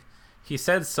escaping. He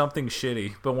said something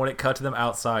shitty, but when it cut to them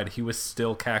outside, he was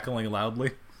still cackling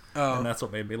loudly. Oh. And that's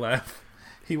what made me laugh.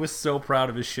 He was so proud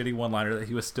of his shitty one-liner that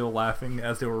he was still laughing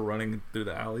as they were running through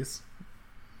the alleys.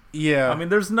 Yeah. I mean,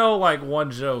 there's no,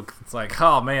 one joke. It's like,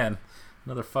 oh, man,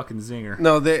 another fucking zinger.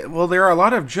 No, there are a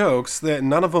lot of jokes that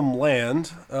none of them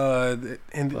land.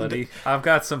 Buddy, I've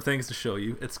got some things to show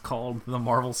you. It's called the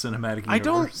Marvel Cinematic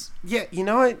Universe. Yeah, you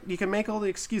know what? You can make all the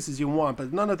excuses you want,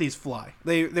 but none of these fly.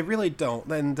 They really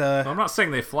don't. And I'm not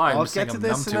saying they fly. I'm just saying I'm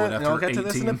numb to it after I'll get to 18.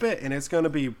 this in a bit, and it's going to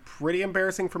be pretty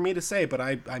embarrassing for me to say, but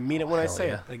I mean it when I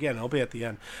say it. Again, I'll be at the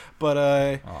end.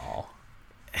 But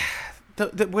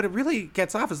what it really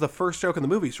gets off is the first joke in the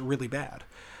movie is really bad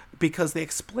because they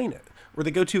explain it, or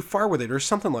they go too far with it, or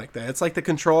something like that. It's like the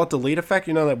Control-Alt-Delete effect,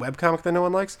 that webcomic that no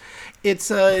one likes. It's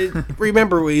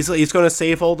remember he's going to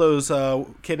save all those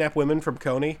kidnapped women from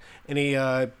Coney, and he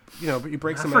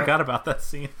breaks them out. I forgot about that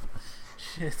scene.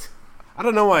 Shit. I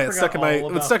don't know why it's stuck in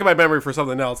my memory for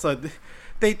something else.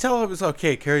 They tell him it's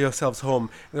okay, carry yourselves home.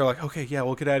 And they're like, okay, yeah,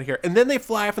 we'll get out of here. And then they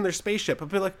fly off in their spaceship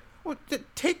and be like, what?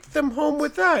 Take them home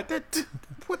with that.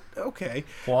 What? Okay.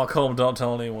 Walk home. Don't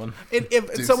tell anyone.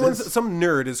 If some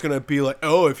nerd is gonna be like,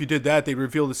 oh, if you did that, they'd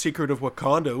reveal the secret of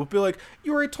Wakanda. We'll be like,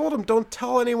 you already told them, don't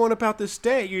tell anyone about this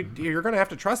day. You're gonna have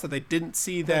to trust that they didn't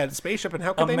see that spaceship, and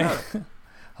how could they not?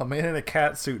 A man in a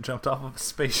cat suit jumped off of a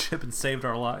spaceship and saved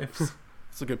our lives.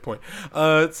 That's a good point.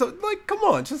 So come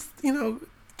on, just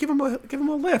give them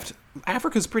a lift.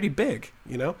 Africa's pretty big,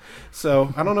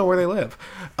 so I don't know where they live.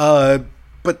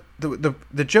 But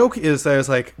the joke is that it's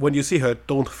like, when you see her,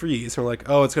 don't freeze. And we're like,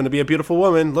 oh, it's going to be a beautiful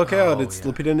woman. Look out, it's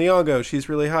Lupita Nyong'o. She's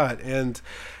really hot. And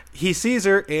he sees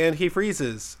her, and he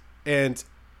freezes. And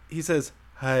he says,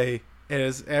 hi. And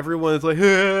as everyone's like,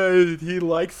 hey, he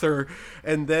likes her.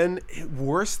 And then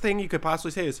worst thing you could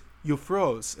possibly say is, you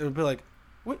froze. And it'd be like,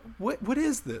 what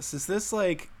is this? Is this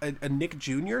like a Nick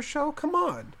Jr. show? Come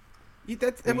on.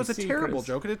 That was a terrible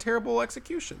joke and a terrible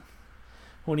execution.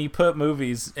 When you put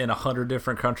movies in 100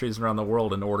 different countries around the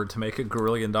world in order to make $1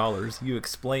 billion, you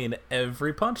explain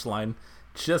every punchline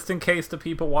just in case the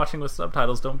people watching with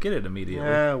subtitles don't get it immediately.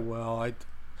 Yeah, well, a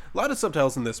lot of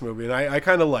subtitles in this movie, and I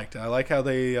kind of liked it. I like how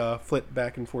they flit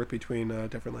back and forth between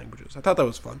different languages. I thought that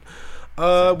was fun.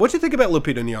 What'd you think about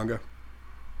Lupita Nyong'o?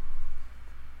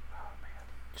 Oh, man.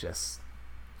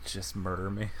 Just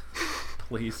murder me.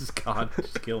 Please, God,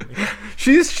 just kill me.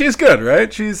 She's good,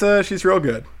 right? She's real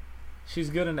good. She's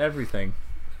good in everything,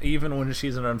 even when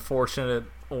she's an unfortunate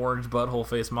orange butthole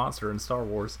face monster in Star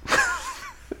Wars.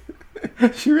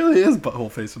 She really is butthole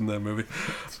face in that movie.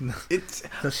 It's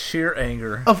the sheer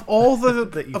anger of all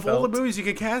the movies you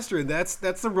could cast her in. That's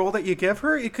the role that you give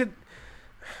her. It could.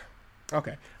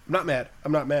 Okay, I'm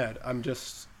not mad. I'm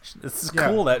just. It's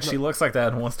cool that she looks like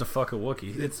that and wants to fuck a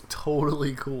Wookiee. It's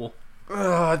totally cool. You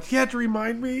had to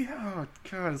remind me. Oh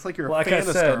God, it's like you're a fan of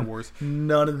Star Wars.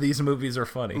 None of these movies are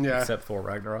funny except Thor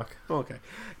Ragnarok. Okay,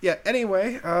 yeah.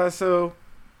 Anyway, so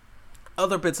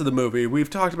other bits of the movie we've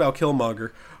talked about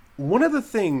Killmonger. One of the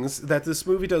things that this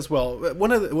movie does well,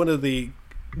 one of the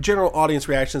general audience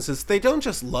reactions is they don't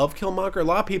just love Killmonger. A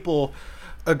lot of people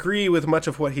agree with much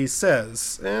of what he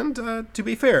says, and to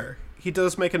be fair, he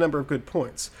does make a number of good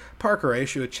points. Parker, I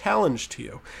issue a challenge to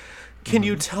you. Can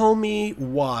you tell me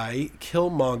why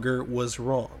Killmonger was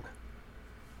wrong?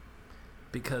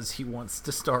 Because he wants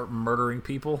to start murdering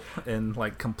people and,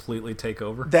 like, completely take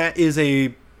over. That is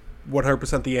a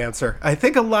 100% the answer. I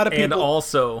think a lot of people... And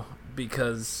also,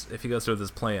 because if he goes through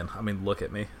this plan, I mean, look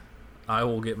at me. I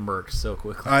will get murked so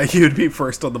quickly. You'd be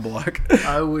first on the block.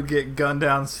 I would get gunned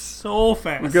down so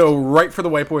fast. We go right for the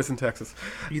white boys in Texas.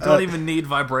 You don't even need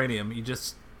vibranium. You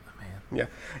just... Man. Yeah.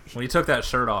 When he took that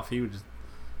shirt off, he would just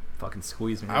fucking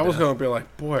squeeze me. I was going to be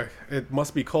like, boy, it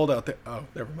must be cold out there. Oh,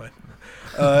 never mind.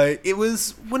 It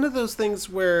was one of those things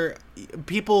where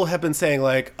people have been saying,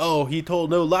 like, oh, he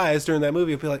told no lies during that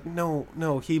movie. I'd be like, no,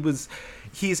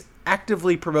 he's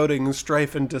actively promoting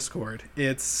strife and discord.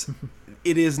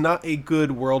 It is not a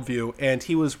good worldview, and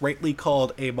he was rightly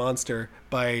called a monster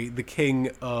by the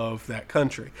king of that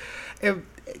country. And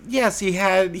yes, he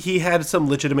had some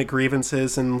legitimate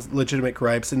grievances and legitimate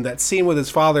gripes, and that scene with his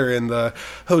father in the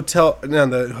hotel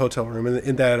room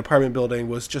in that apartment building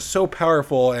was just so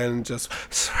powerful, and just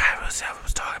I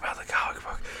was talking about the comic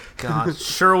book. God,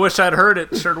 sure wish I'd heard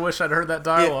it. Sure wish I'd heard that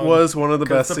dialogue. It was one of the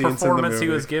best scenes in the movie. The performance he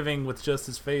was giving with just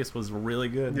his face was really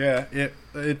good. Yeah,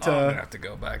 I'm gonna have to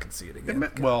go back and see it again.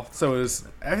 So it was.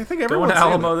 I think everyone going to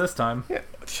Alamo this time. Yeah,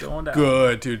 going to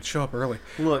good, dude. Show up early.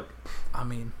 Look, I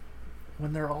mean,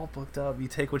 when they're all booked up, you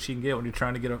take what you can get when you're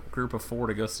trying to get a group of 4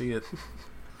 to go see it.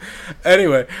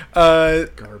 Anyway,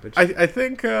 garbage. I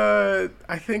think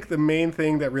the main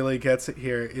thing that really gets it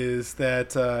here is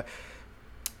that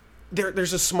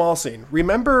there's a small scene.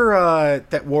 Remember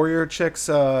that warrior chick's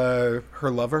her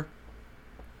lover?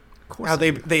 Of course. How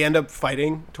they end up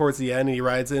fighting towards the end, and he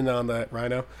rides in on that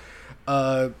rhino.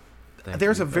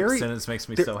 There's a very that sentence makes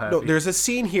me so happy. No, there's a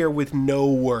scene here with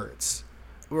no words,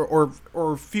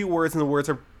 or few words, and the words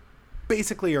are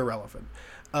basically irrelevant.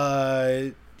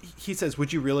 He says,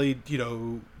 "Would you really,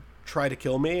 try to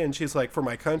kill me?" And she's like, "For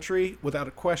my country, without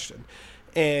a question."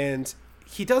 And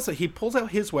he does it. He pulls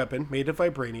out his weapon, made of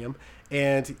vibranium,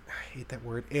 and I hate that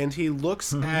word. And he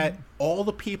looks at all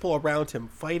the people around him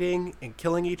fighting and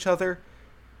killing each other,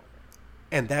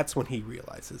 and that's when he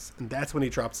realizes, and that's when he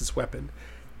drops his weapon.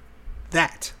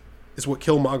 That is what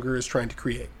Killmonger is trying to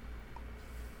create.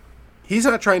 He's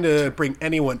not trying to bring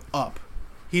anyone up.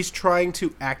 He's trying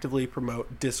to actively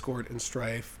promote discord and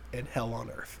strife and hell on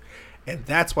earth. And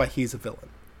that's why he's a villain.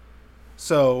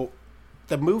 So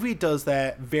the movie does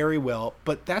that very well,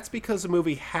 but that's because the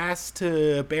movie has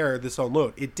to bear this own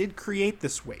load. It did create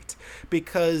this weight,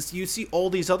 because you see all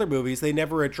these other movies, they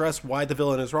never address why the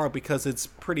villain is wrong, because it's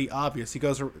pretty obvious.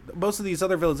 Most of these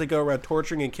other villains, they go around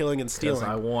torturing and killing and stealing.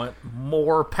 Because I want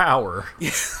more power.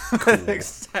 Cool.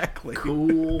 Exactly.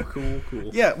 Cool.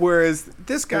 Yeah, whereas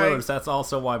this guy... Spoilers, that's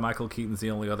also why Michael Keaton's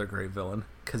the only other great villain,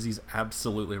 because he's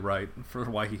absolutely right for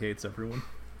why he hates everyone.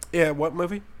 Yeah, what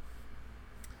movie?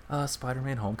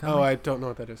 Spider-Man Homecoming. Oh, I don't know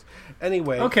what that is.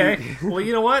 Anyway. Okay. Well,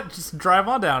 you know what? Just drive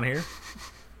on down here.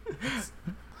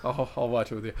 I'll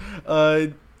watch it with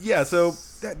you. Yeah, so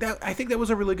that I think that was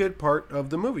a really good part of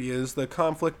the movie, is the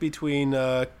conflict between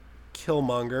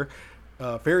Killmonger,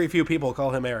 very few people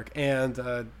call him Eric, and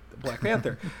Black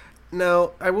Panther.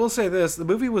 Now, I will say this. The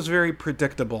movie was very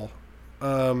predictable.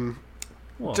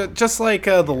 Just like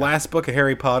the last book of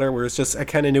Harry Potter, where it's just I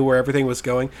kind of knew where everything was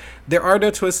going. There are no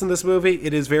twists in this movie.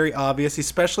 It is very obvious,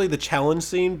 especially the challenge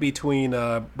scene between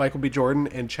Michael B. Jordan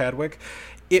and Chadwick.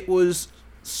 It was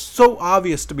so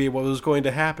obvious to me what was going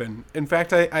to happen. In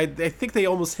fact, I think they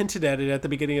almost hinted at it at the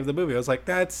beginning of the movie. I was like,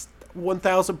 that's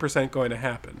 1,000% going to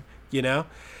happen,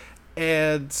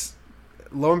 And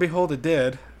lo and behold, it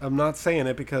did. I'm not saying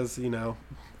it because,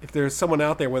 if there's someone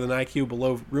out there with an IQ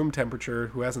below room temperature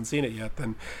who hasn't seen it yet,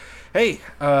 then, hey,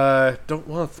 don't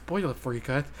want to spoil it for you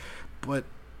guys, but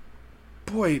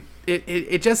boy,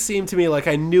 it just seemed to me like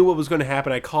I knew what was going to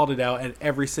happen. I called it out at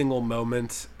every single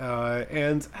moment,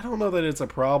 and I don't know that it's a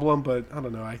problem, but I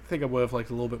don't know. I think I would have liked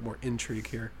a little bit more intrigue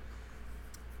here.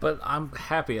 But I'm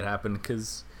happy it happened,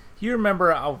 because you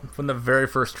remember when the very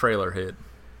first trailer hit,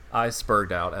 I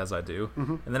spurred out, as I do,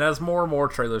 and then as more and more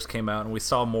trailers came out and we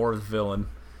saw more of the villain,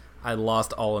 I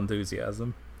lost all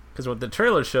enthusiasm. Because what the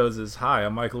trailer shows is, hi,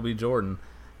 I'm Michael B. Jordan.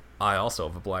 I also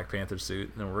have a Black Panther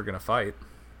suit, and we're going to fight.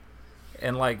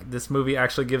 And, this movie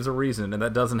actually gives a reason, and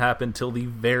that doesn't happen till the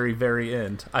very, very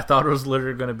end. I thought it was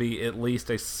literally going to be at least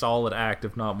a solid act,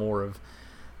 if not more, of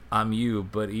I'm you,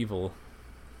 but evil.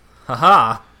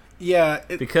 Haha! Yeah.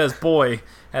 Because, boy,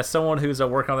 as someone who's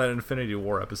working on that Infinity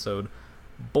War episode,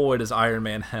 boy, does Iron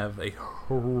Man have a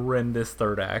horrendous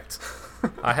third act.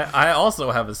 I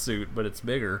also have a suit, but it's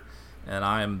bigger. and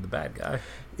I am the bad guy.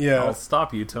 Yeah. I'll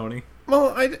stop you, Tony.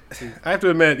 Well, I have to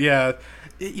admit, yeah.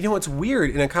 You know, it's weird.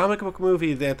 In a comic book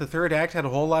movie, that the third act had a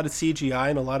whole lot of CGI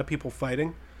and a lot of people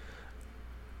fighting.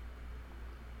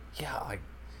 Yeah,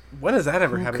 when has that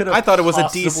ever Who happened? could have I thought it was a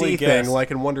possibly DC thing, guessed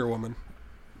like in Wonder Woman.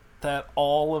 that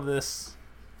all of this,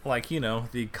 like,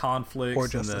 the conflicts and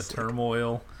the Justice League.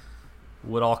 turmoil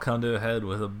would all come to a head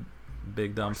with a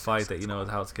big dumb fight that you know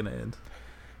how it's going to end.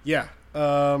 Yeah.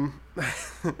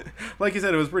 Like you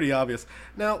said, it was pretty obvious.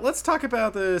 Now, let's talk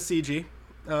about the CG,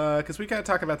 because we got to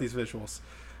talk about these visuals.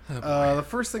 The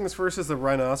first things first is the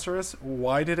rhinoceros.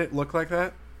 Why did it look like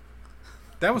that?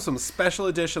 That was some special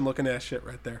edition looking ass shit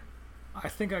right there. I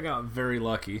think I got very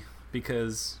lucky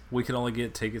because we could only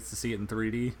get tickets to see it in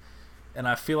 3D, and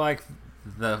I feel like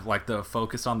the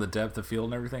focus on the depth of field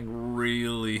and everything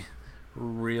really,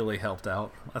 really helped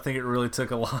out. I think it really took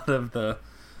a lot of the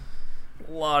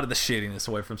shittiness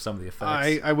away from some of the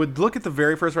effects. I would look at the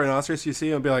very first rhinoceros you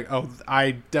see and be like, oh,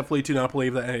 I definitely do not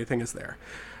believe that anything is there.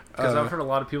 Because I've heard a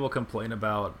lot of people complain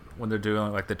about when they're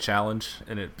doing like the challenge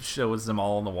and it shows them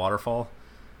all in the waterfall.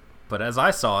 But as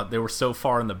I saw it, they were so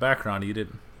far in the background you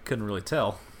couldn't really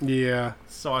tell. Yeah.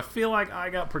 So I feel like I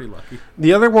got pretty lucky.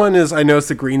 The other one is I noticed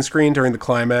the green screen during the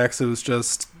climax. It was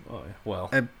just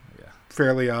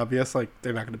fairly obvious. Like,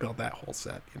 they're not going to build that whole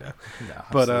set, you know. No,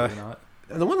 but absolutely not.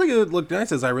 the one thing that looked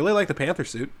nice is I really like the Panther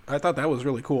suit. I thought that was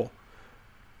really cool.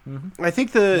 Mm-hmm. I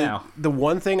think the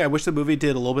one thing I wish the movie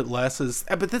did a little bit less is,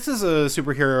 but this is a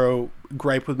superhero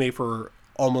gripe with me for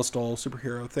almost all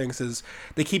superhero things, is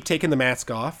they keep taking the mask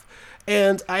off.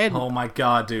 And I had... Oh my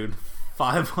god, dude.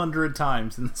 500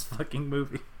 times in this fucking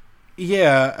movie.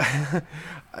 Yeah.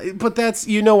 But that's,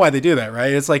 you know why they do that,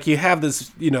 right? It's like you have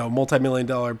this,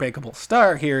 multi-million-dollar bankable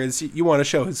star here, is you want to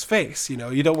show his face,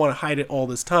 you don't want to hide it all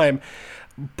this time.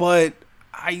 But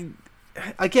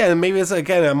maybe it's,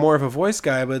 I'm more of a voice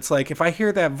guy, but it's like, if I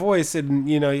hear that voice and,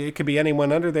 it could be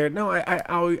anyone under there, no,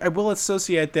 I will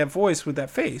associate that voice with that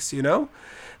face,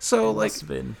 So, it must have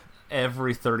been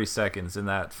every 30 seconds in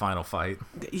that final fight.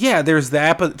 Yeah, there's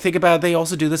that, but think about it, they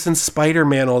also do this in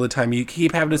Spider-Man all the time. You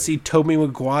keep having to see Tobey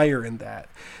Maguire in that.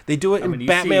 They do it in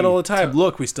Batman all the time.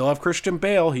 Look, we still have Christian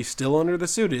Bale. He's still under the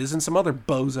suit. It isn't some other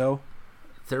bozo.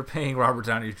 They're paying Robert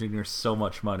Downey Jr. so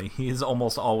much money. He is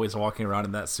almost always walking around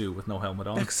in that suit with no helmet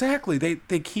on. Exactly.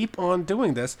 They keep on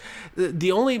doing this.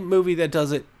 The only movie that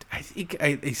does it, I think,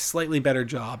 a slightly better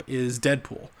job is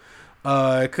Deadpool.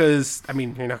 Because,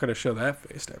 you're not going to show that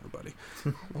face to everybody.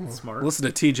 Smart. Listen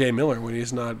to T.J. Miller when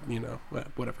he's not,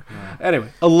 whatever. Yeah. Anyway,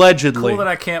 allegedly. Cool that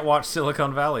I can't watch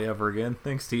Silicon Valley ever again.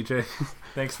 Thanks, T.J.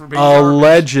 Thanks for being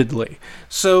allegedly.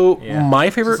 So,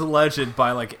 my favorite... It's alleged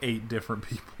by, 8 different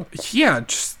people. Yeah,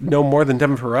 just no more than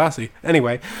Devin Ferrazzi.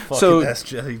 Anyway, fucking so...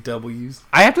 SJWs.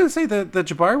 I have to say that the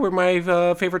Jabari were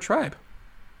my favorite tribe.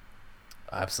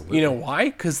 Absolutely. You know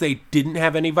why? Because they didn't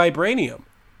have any vibranium.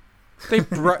 They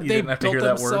built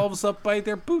themselves up by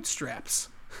their bootstraps.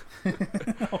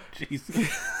 Oh,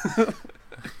 jeez.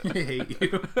 I hate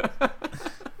you.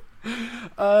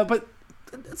 But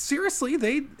seriously,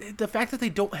 the fact that they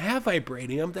don't have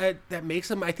vibranium, that makes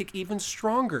them, I think, even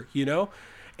stronger, And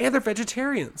they're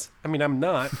vegetarians. I'm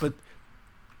not, but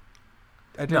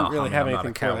I didn't really have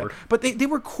anything for that. But they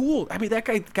were cool. That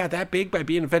guy got that big by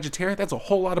being a vegetarian. That's a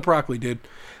whole lot of broccoli, dude.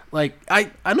 I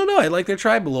don't know. I like their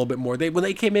tribe a little bit more. When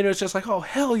they came in, it was just like, oh,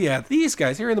 hell yeah, these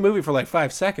guys. They were in the movie for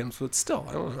 5 seconds, but still,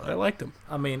 I don't know. I liked them.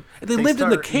 They lived in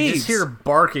the caves. You just hear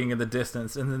barking in the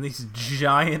distance, and then these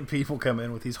giant people come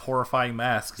in with these horrifying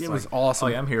masks. It was awesome.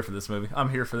 Oh, yeah, I'm here for this movie. I'm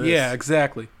here for this. Yeah,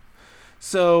 exactly.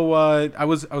 So I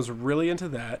was really into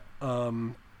that.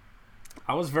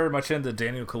 I was very much into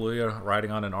Daniel Kaluuya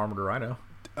riding on an armored rhino.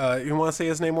 You want to say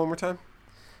his name one more time?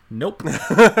 Nope.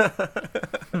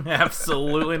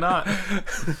 Absolutely not.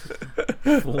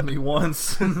 Fool me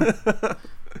once. He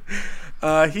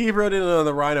rode in on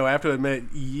the rhino. I have to admit,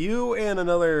 you and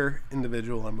another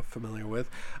individual I'm familiar with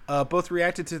both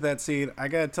reacted to that scene. I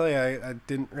gotta tell you, I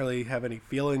didn't really have any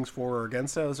feelings for or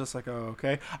against it. I was just like, oh,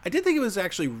 okay. I did think it was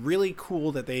actually really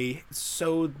cool that they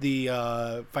sewed the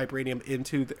vibranium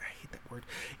into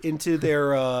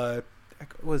their what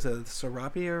was it,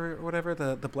 serape or whatever,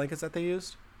 the blankets that they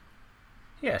used.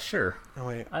 Yeah, sure. Oh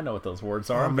wait, I know what those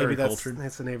words are. I'm maybe very cultured.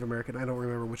 That's the Native American. I don't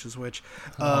remember which is which.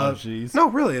 Oh jeez.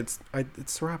 No, really, it's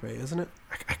serape, isn't it?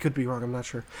 I could be wrong. I'm not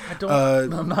sure.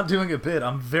 I'm not doing a bit.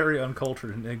 I'm very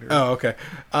uncultured and ignorant. Oh, okay.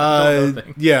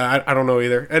 Yeah, I don't know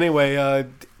either. Anyway,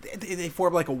 they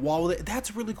form like a wall.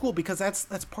 That's really cool because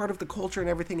that's part of the culture and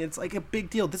everything. It's like a big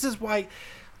deal. This is why.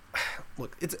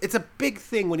 Look, it's a big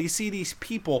thing when you see these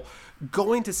people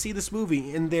going to see this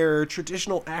movie in their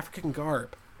traditional African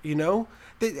garb.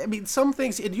 I mean, some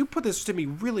things, and you put this to me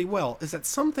really well, is that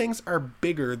some things are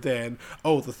bigger than,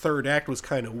 oh, the third act was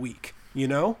kind of weak, you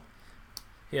know?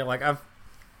 Yeah, like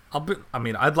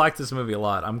I'd like this movie a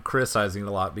lot. I'm criticizing it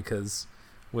a lot because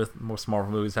with most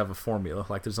Marvel movies have a formula.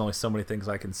 Like, there's only so many things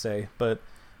I can say. But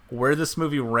where this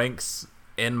movie ranks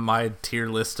in my tier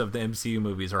list of the MCU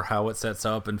movies, or how it sets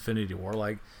up Infinity War,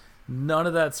 like, none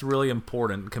of that's really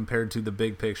important compared to the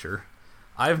big picture.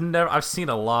 I've seen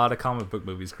a lot of comic book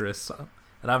movies, Chris,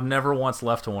 and I've never once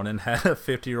left one and had a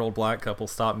 50-year-old black couple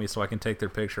stop me so I can take their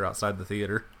picture outside the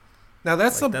theater. Now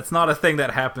that's not a thing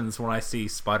that happens when I see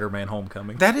Spider-Man: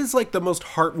 Homecoming. That is like the most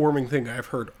heartwarming thing I've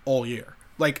heard all year.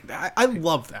 Like, I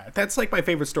love that. That's like my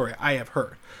favorite story I have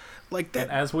heard. Like that.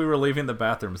 And as we were leaving the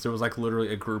bathrooms, there was like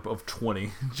literally a group of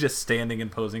 20 just standing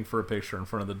and posing for a picture in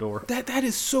front of the door. That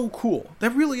is so cool.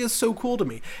 That really is so cool to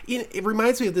me. It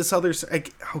reminds me of this other.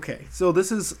 Okay, so this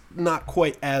is not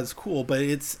quite as cool, but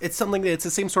it's something that it's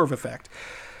the same sort of effect.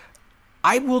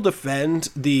 I will defend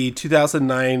the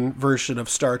 2009 version of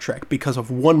Star Trek because of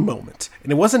one moment.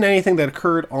 And it wasn't anything that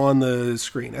occurred on the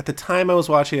screen. At the time I was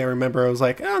watching, I remember I was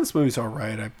like, oh, this movie's all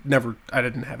right. I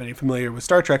didn't have any familiarity with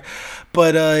Star Trek.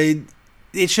 But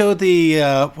it showed the,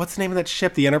 what's the name of that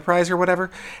ship? The Enterprise or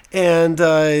whatever.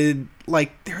 And,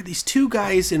 like, there are these two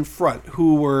guys in front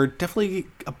who were definitely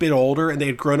a bit older, and they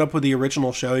had grown up with the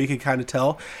original show, you could kind of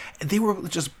tell. And they were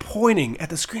just pointing at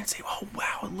the screen and saying, oh,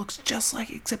 wow, it looks just like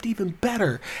it, except even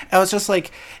better. And I was just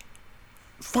like,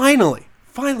 finally,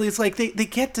 it's like they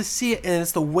get to see it, and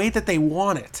it's the way that they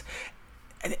want it.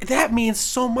 And that means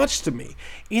so much to me,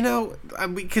 you know,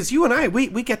 because you and I,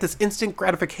 we get this instant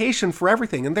gratification for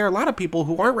everything. And there are a lot of people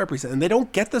who aren't represented, and they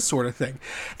don't get this sort of thing.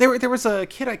 There was a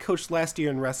kid I coached last year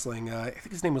in wrestling. I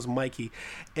think his name was Mikey.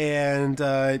 And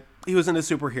he was into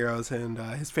superheroes, and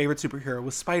his favorite superhero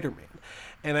was Spider-Man.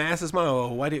 And I asked his mom,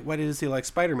 oh, why does he like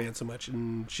Spider-Man so much?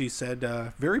 And she said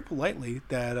very politely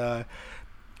that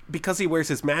because he wears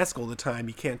his mask all the time,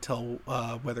 you can't tell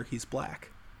whether he's black.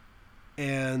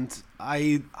 And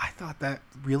I thought that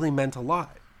really meant a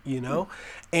lot, you know?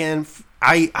 And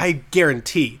I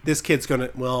guarantee this kid's going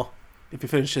to, well, if he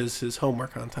finishes his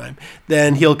homework on time,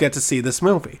 then he'll get to see this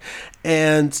movie.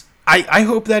 And I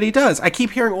hope that he does. I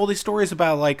keep hearing all these stories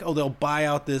about, like, oh, they'll buy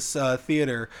out this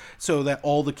theater so that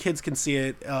all the kids can see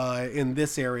it in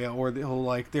this area, or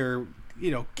they're,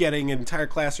 you know, getting an entire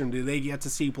classroom. Do they get to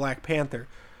see Black Panther?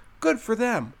 Good for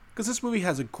them, because this movie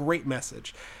has a great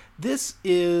message. This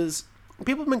is...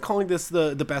 People have been calling this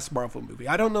the best Marvel movie.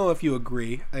 I don't know if you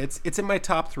agree. It's in my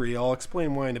top 3. I'll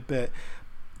explain why in a bit.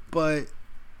 But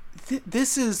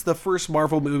this is the first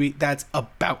Marvel movie that's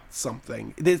about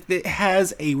something. It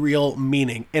has a real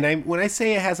meaning. And when I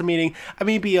say it has a meaning, I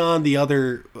mean beyond the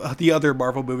other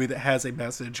Marvel movie that has a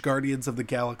message, Guardians of the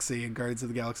Galaxy and Guardians of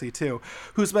the Galaxy 2,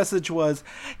 whose message was,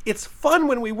 it's fun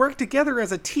when we work together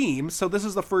as a team. So this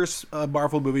is the first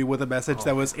Marvel movie with a message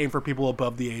that was aimed for people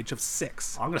above the age of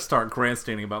 6. I'm going to start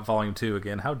grandstanding about Volume 2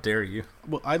 again. How dare you?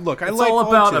 Well, it's like all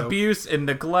about 2. abuse and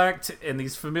neglect and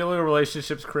these familial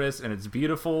relationships, Chris, and it's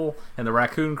beautiful. And the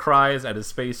raccoon cries at his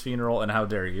space funeral, and how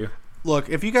dare you? Look,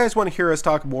 if you guys want to hear us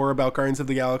talk more about Guardians of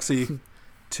the Galaxy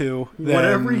 2, then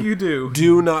whatever you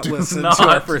do not listen to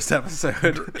our first episode.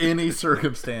 Under any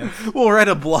circumstance. We'll write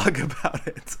a blog about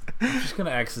it. I'm just going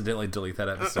to accidentally delete that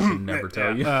episode and never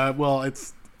tell you. Well,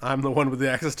 I'm the one with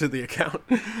the access to the account.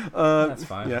 That's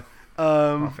fine. Yeah.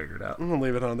 I'll figure it out. I'm gonna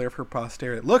leave it on there for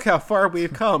posterity. Look how far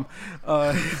we've come.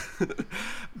 But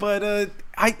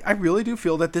I really do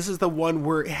feel that this is the one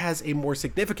where it has a more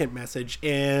significant message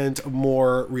and a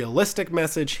more realistic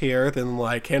message here than,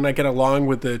 like, can I get along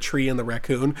with the tree and the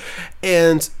raccoon?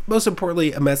 And most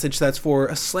importantly, a message that's for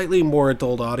a slightly more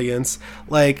adult audience.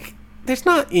 Like, there's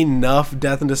not enough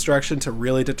death and destruction to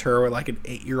really deter, like, an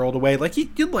 8-year-old away. Like,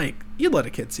 you'd let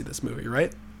a kid see this movie,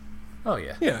 right? Oh,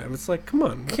 yeah. Yeah, it's like, come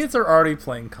on. Kids are already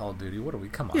playing Call of Duty. What are we?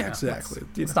 Come on. Yeah, now. exactly.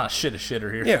 It's not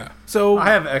shitter here. Yeah. So I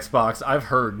have Xbox. I've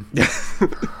heard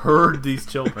these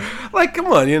children. Like, come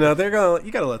on, you know,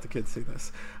 you gotta let the kids see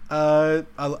this. I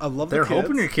love the kids. They're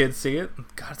hoping your kids see it.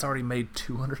 God, it's already made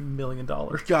 $200 million.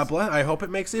 God bless. I hope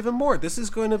it makes even more. This is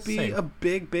going to be a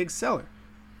big seller.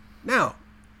 Now,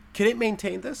 can it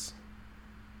maintain this?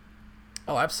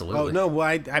 Oh, absolutely. Oh, no,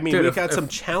 I mean, we've got some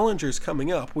challengers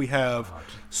coming up. We have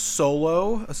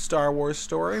Solo, a Star Wars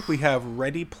story. We have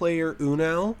Ready Player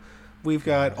Uno. We've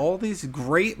got all these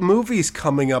great movies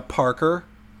coming up, Parker.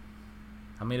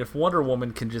 I mean, if Wonder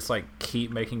Woman can just, like,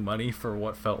 keep making money for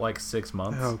what felt like 6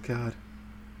 months. Oh, God.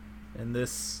 And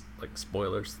this, like,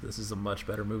 spoilers, this is a much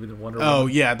better movie than Wonder Woman. Oh,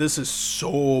 yeah, this is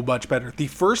so much better. The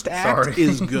first act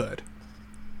is good.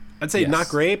 I'd say not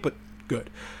great, but good.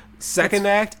 Second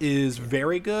act is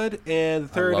very good, and the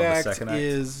third love the act second act.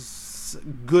 is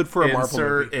good for a Marvel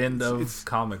Insert movie. end of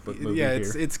comic book movie Yeah,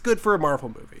 here. it's good for a Marvel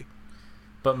movie.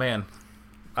 But man,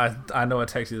 I know I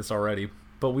texted you this already,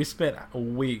 but we spent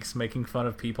weeks making fun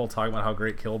of people talking about how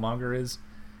great Killmonger is.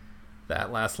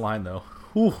 That last line though,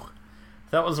 whew,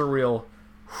 that was a real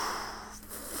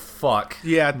fuck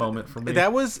moment for me.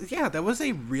 That was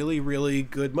a really, really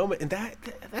good moment. And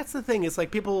that's the thing. It's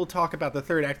like people will talk about the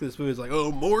third act of this movie is like,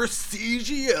 oh, more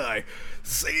CGI.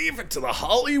 Save it to the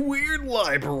Hollywood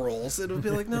liberals. It'll be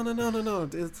like, no.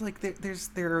 It's like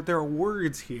there are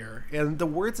words here. And the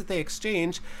words that they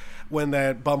exchange when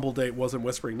that Bumble date wasn't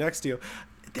whispering next to you,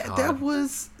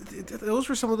 those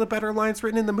were some of the better lines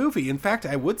written in the movie. In fact,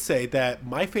 I would say that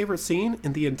my favorite scene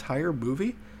in the entire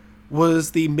movie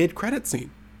was the mid-credit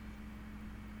scene.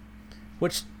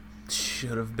 Which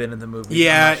should have been in the movie.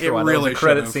 Yeah, it really that was a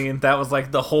credit scene. That was like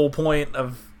the whole point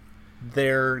of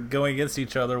their going against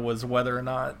each other was whether or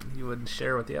not you would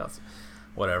share with the else.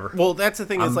 Whatever. Well, that's the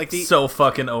thing. I'm is like so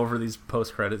fucking over these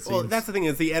post-credit scenes. Well, that's the thing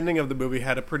is the ending of the movie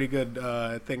had a pretty good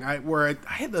thing. I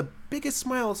had the biggest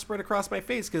smile spread across my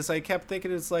face because I kept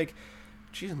thinking it's like,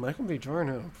 geez, Michael B.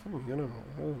 Jordan. I don't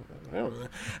know.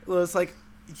 Well, it's like,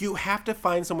 you have to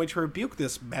find some way to rebuke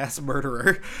this mass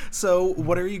murderer. So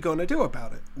what are you going to do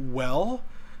about it? Well,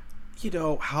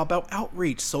 how about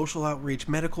outreach, social outreach,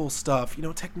 medical stuff,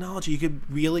 technology? You could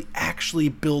really actually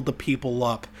build the people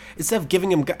up instead of giving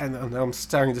them, and I'm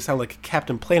starting to sound like a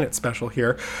Captain Planet special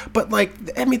here, but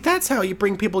that's how you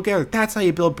bring people together. That's how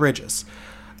you build bridges.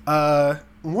 One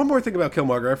more thing about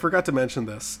Killmonger. I forgot to mention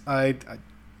this. The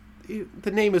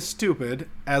name is stupid,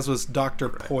 as was Dr.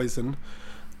 Poison.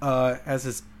 As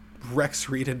is Rex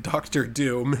Reed and Doctor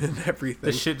Doom and everything.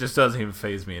 This shit just doesn't even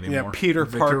faze me anymore. Yeah, Peter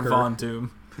Parker. Victor Von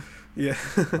Doom. Yeah.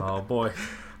 Oh boy,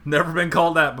 never been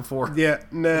called that before. Yeah,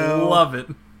 no. Love it.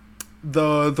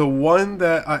 The one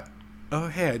that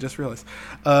I just realized.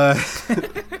 The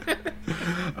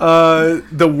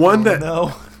one that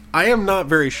no. I am not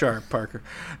very sharp, Parker.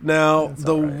 Now,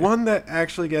 the one that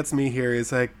actually gets me here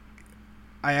is I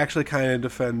actually kind of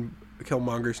defend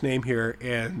Killmonger's name here,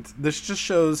 and this just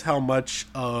shows how much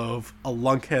of a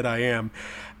lunkhead I am.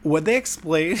 When they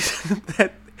explained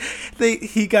that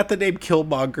he got the name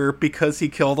Killmonger because he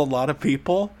killed a lot of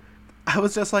people, I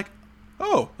was just like,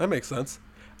 oh, that makes sense.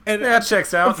 And that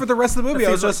checks out. And for the rest of the movie, I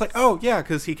was just like, oh yeah,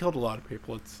 because he killed a lot of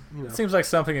people. It's seems like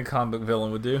something a comic book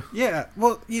villain would do. Yeah,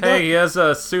 well, hey, he has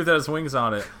a suit that has wings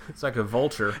on it. It's like a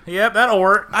vulture. Yep, that'll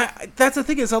work. That's the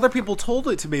thing is, other people told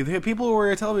it to me. The people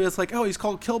were telling me it's like, oh, he's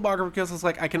called Killmonger because it's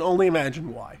like I can only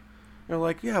imagine why. They're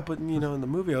like, yeah, but in the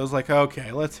movie, I was like,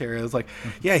 okay, let's hear it. It was like,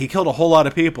 yeah, he killed a whole lot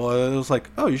of people. And it was like,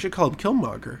 oh, you should call him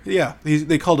Killmonger. Yeah,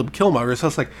 they called him Killmonger. So I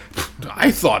was like,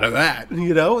 I thought of that.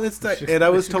 It's that, and I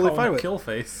was totally fine with it.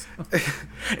 Killface.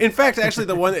 In fact, actually,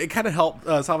 the one it kind of helped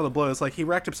soften the blow. It's like he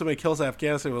racked up so many kills in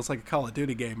Afghanistan. It was like a Call of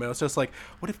Duty game. And I was just like,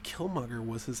 what if Killmonger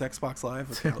was his Xbox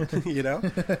Live account?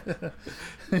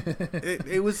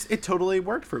 It totally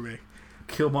worked for me.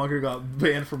 Killmonger got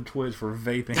banned from Twitch for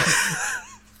vaping.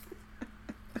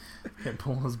 Can't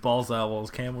pull his balls out while his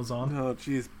cam was on. Oh,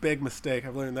 geez. Big mistake.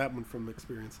 I've learned that one from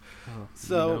experience. Oh,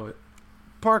 so,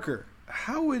 Parker,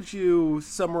 how would you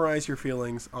summarize your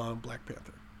feelings on Black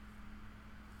Panther?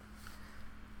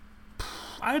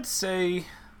 I'd say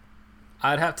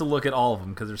I'd have to look at all of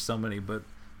them because there's so many, but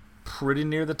pretty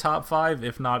near the top 5,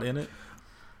 if not in it.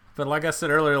 But like I said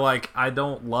earlier, I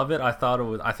don't love it. I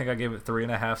think I gave it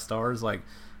 3.5 stars.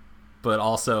 But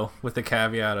also with the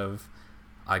caveat of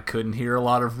I couldn't hear a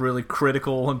lot of really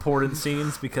critical, important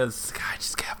scenes because I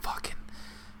just kept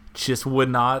just would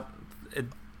not. It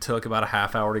took about a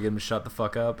half hour to get him to shut the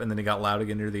fuck up, and then he got loud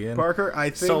again near the end. Parker, I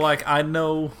think so. I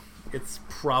know it's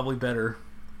probably better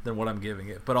than what I'm giving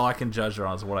it, but all I can judge it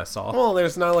on is what I saw. Well,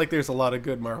 there's not like there's a lot of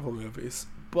good Marvel movies,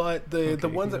 but the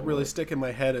ones that really stick in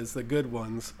my head as the good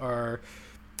ones are,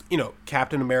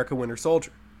 Captain America: Winter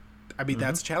Soldier. I mean,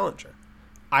 that's Challenger.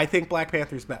 I think Black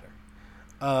Panther's better.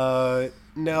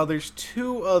 Now there's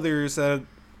 2 others that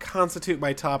constitute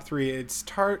my top 3. It's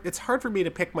hard for me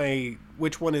to pick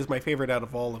which one is my favorite out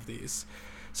of all of these.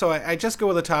 So I just go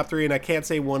with the top 3, and I can't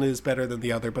say one is better than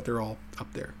the other, but they're all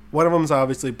up there. One of them is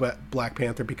obviously Black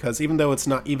Panther because even though it's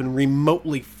not even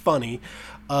remotely funny,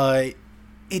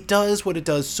 it does what it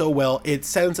does so well. It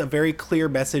sends a very clear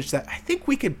message that I think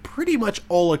we could pretty much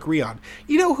all agree on.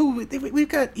 We've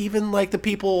got even the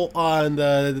people on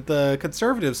the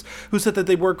conservatives who said that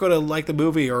they weren't going to like the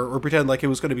movie or pretend like it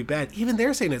was going to be bad. Even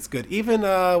they're saying it's good. Even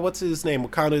what's his name?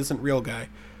 Wakanda Isn't Real guy.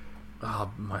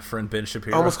 Oh, my friend Ben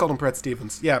Shapiro. I almost called him Brett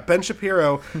Stevens. Yeah, Ben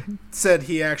Shapiro said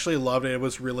he actually loved it. It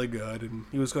was really good, and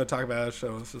he was going to talk about it.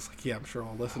 So I was just like, yeah, I'm sure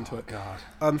I'll listen to it. God.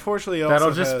 Unfortunately, it That'll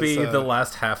also just has, be the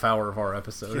last half hour of our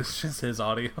episode. It's just his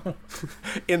audio.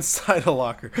 inside a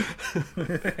locker.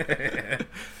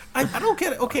 I don't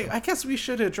get it. Okay, I guess we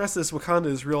should address this Wakanda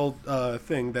is real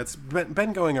thing that's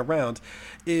been going around.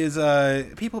 Is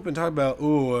people have been talking about,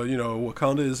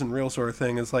 Wakanda isn't real sort of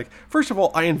thing. It's like, first of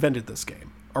all, I invented this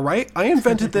game. All right, I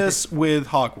invented this with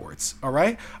Hogwarts. All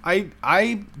right,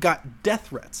 I got death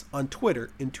threats on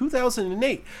Twitter in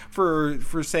 2008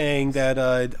 for saying that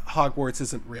Hogwarts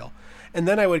isn't real, and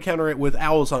then I would counter it with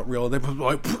owls aren't real. They were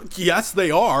like, yes, they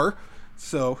are.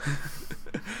 So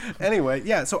anyway,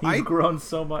 yeah. So You've grown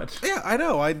so much. Yeah, I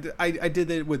know. I did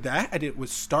it with that. I did it with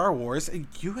Star Wars. Do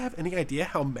you have any idea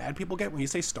how mad people get when you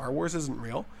say Star Wars isn't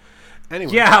real?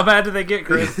 Anyway, yeah, how mad do they get,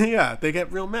 Chris? Yeah, they get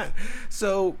real mad.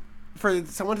 So for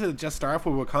someone to just start off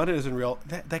with Wakanda isn't real,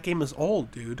 that game is old,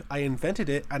 dude. I invented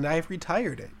it and I've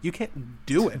retired it. You can't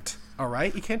do it. All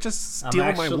right, you can't just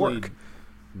steal my work.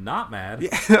 Not mad.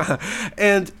 Yeah,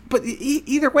 but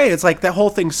either way, it's like that whole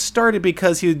thing started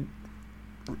because I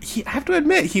have to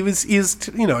admit, he's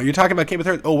you're talking about Game of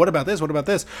Thrones. Oh, what about this? What about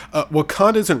this?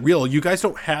 Wakanda isn't real. You guys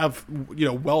don't have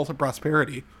wealth and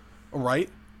prosperity. All right,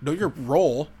 know your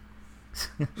role.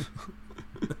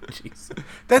 Jeez.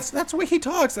 That's the way he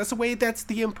talks. That's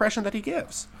the impression that he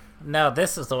gives. No,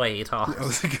 this is the way he talks.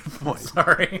 That's a good point.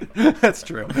 Sorry. That's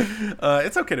true.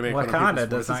 It's okay to make fun of Wakanda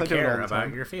people's does not voices. I do it all care the about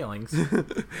time. your feelings.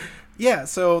 Yeah,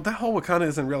 so that whole Wakanda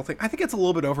isn't real thing, I think it's a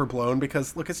little bit overblown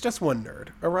because, look, it's just one nerd,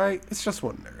 all right? It's just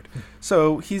one nerd.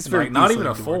 So he's very not even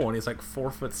easily a full ignored. one. He's like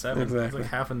 4'7". Exactly. He's like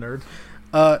half a nerd.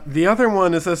 The other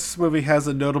one is this movie has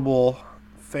a notable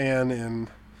fan in,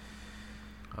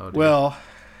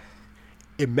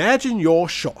 imagine your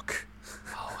shock.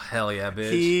 Oh, hell yeah,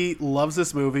 bitch. He loves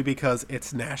this movie because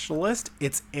it's nationalist,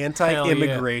 it's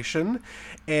anti-immigration,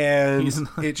 and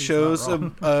it shows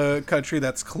a country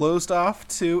that's closed off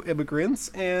to immigrants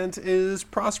and is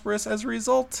prosperous as a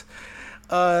result.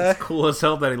 It's cool as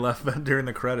hell that he left that during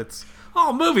the credits.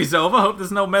 Oh, movie's over. Hope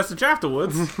there's no message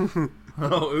afterwards.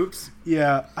 Oh, oops.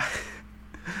 Yeah.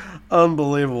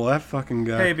 Unbelievable. That fucking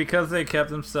guy. Hey, because they kept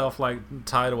himself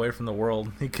tied away from the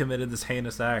world, he committed this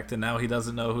heinous act, and now he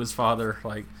doesn't know who his father,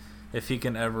 if he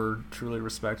can ever truly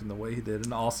respect him the way he did.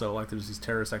 And also, there's these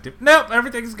terrorist activities. Nope,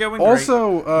 everything's going great.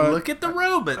 Also, look at the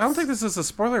robots. I don't think this is a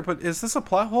spoiler, but is this a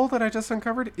plot hole that I just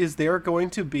uncovered? Is there going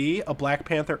to be a Black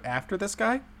Panther after this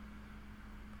guy?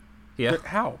 Yeah.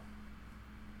 How?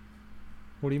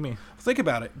 What do you mean? Think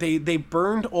about it. They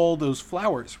burned all those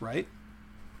flowers, right?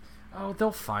 Oh,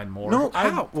 they'll find more. No,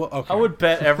 how? Well, okay. I would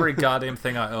bet every goddamn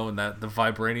thing I own that the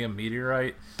vibranium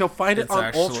meteorite. They'll find it on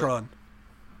actually, Ultron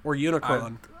or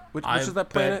Unicron. Which is that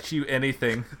planet? I bet you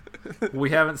anything.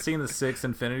 We haven't seen the 6th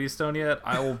Infinity Stone yet.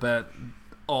 I will bet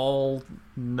all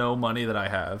no money that I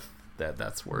have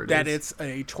that's where it is. That it's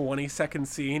a 20-second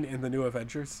scene in the new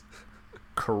Avengers.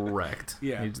 Correct.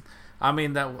 Yeah. I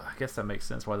guess that makes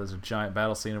sense why there's a giant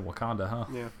battle scene in Wakanda, huh?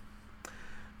 Yeah.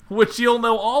 Which you'll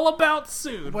know all about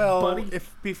soon, well, buddy.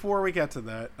 Before we get to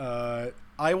that,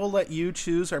 I will let you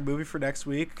choose our movie for next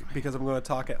week because I'm going to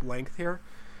talk at length here.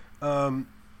 Oh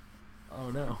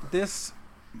no. This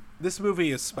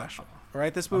movie is special, all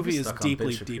right? This movie is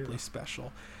deeply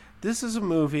special. This is a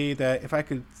movie that, if I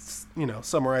could,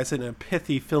 summarize it in a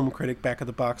pithy film critic back of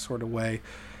the box sort of way,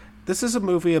 this is a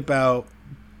movie about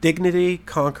dignity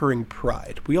conquering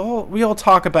pride. We all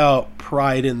talk about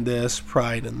pride in this,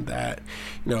 pride in that.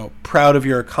 Proud of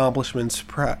your accomplishments,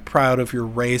 proud of your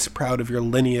race, proud of your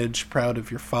lineage, proud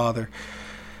of your father.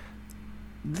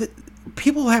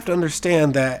 People have to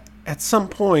understand that at some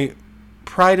point,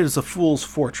 pride is a fool's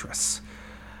fortress.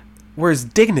 Whereas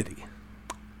dignity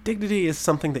is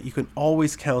something that you can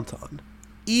always count on.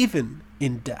 Even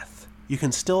in death, you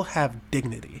can still have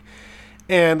dignity.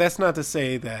 And that's not to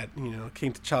say that,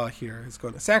 King T'Challa here is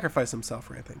going to sacrifice himself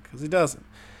or anything, because he doesn't.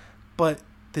 But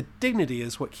the dignity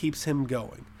is what keeps him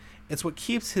going. It's what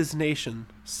keeps his nation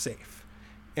safe.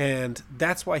 And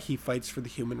that's why he fights for the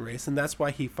human race, and that's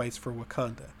why he fights for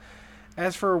Wakanda.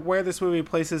 As for where this movie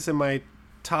places in my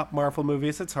top Marvel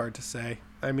movies, it's hard to say.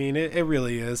 It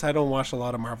really is. I don't watch a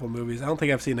lot of Marvel movies. I don't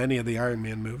think I've seen any of the Iron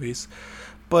Man movies.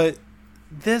 But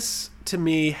this, to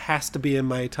me, has to be in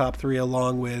my top 3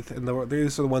 along with, and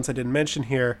these are the ones I didn't mention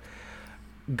here,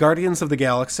 Guardians of the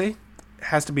Galaxy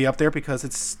has to be up there because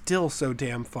it's still so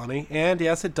damn funny. And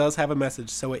yes, it does have a message,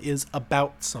 so it is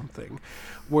about something.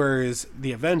 Whereas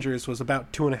The Avengers was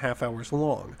about 2.5 hours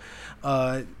long.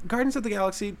 Guardians of the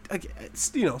Galaxy,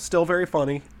 still very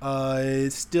funny.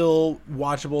 Still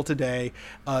watchable today.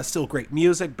 Still great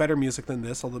music, better music than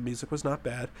this, although the music was not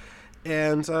bad.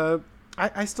 And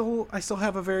I still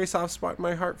have a very soft spot in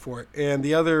my heart for it. And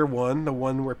the other one, the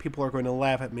one where people are going to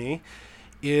laugh at me,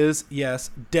 is, yes,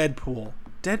 Deadpool.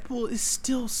 Deadpool is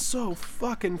still so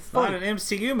fucking fun. Not an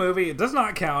MCU movie. It does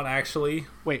not count, actually.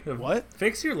 Wait, what?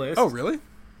 Fix your list. Oh, really?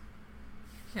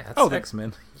 Yeah, it's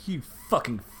X-Men. You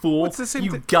fucking fool. It's the same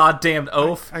you thing. goddamn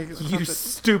oaf. You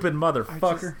stupid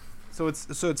motherfucker. So it's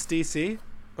DC?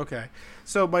 Okay.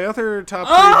 So my other top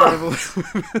three Marvel...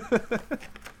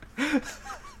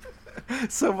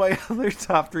 So my other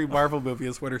top 3 Marvel movie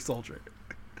is Winter Soldier.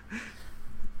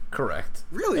 Correct.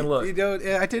 Really? And look,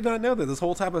 I did not know that. This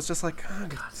whole time I was just like,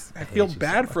 God, I feel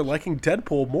bad for liking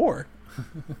Deadpool more.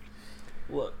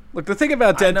 Look, the thing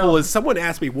about Deadpool is someone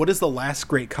asked me, what is the last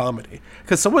great comedy?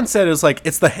 Because someone said it was like,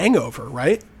 it's The Hangover,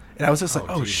 right? And I was just like,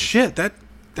 oh shit, that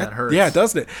hurts. Yeah,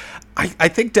 doesn't it? I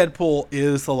think Deadpool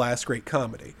is the last great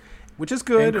comedy, which is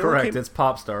good. Incorrect. It's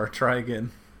Popstar. Try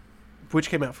again. Which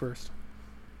came out first?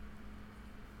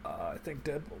 I think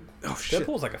Deadpool. Oh shit!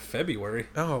 Deadpool's like a February.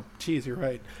 Oh, geez, you're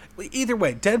right. Either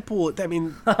way, Deadpool. I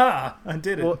mean, I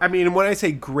did it. Well, I mean, when I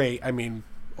say great, I mean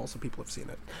also people have seen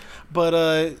it. But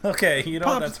okay,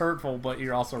 that's hurtful, but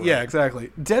you're also right. Yeah,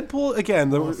 exactly. Deadpool again.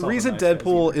 The reason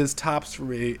Deadpool is tops for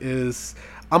me is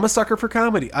I'm a sucker for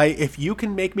comedy. If you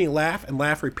can make me laugh and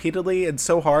laugh repeatedly and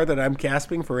so hard that I'm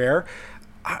gasping for air,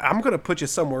 I'm gonna put you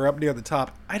somewhere up near the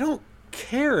top. I don't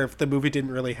care if the movie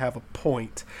didn't really have a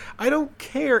point. I don't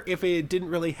care if it didn't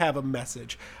really have a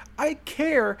message. I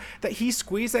care that he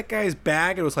squeezed that guy's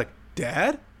bag and was like,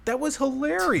 Dad, that was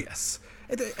hilarious.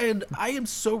 And I am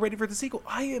so ready for the sequel.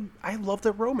 I love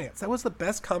the romance. That was the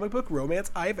best comic book romance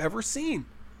I've ever seen.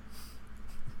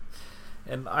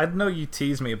 And I know you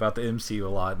tease me about the MCU a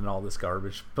lot and all this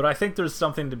garbage, but I think there's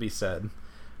something to be said.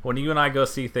 When you and I go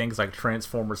see things like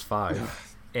Transformers 5,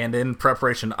 and in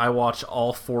preparation, I watch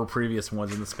all 4 previous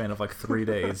ones in the span of like 3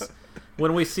 days.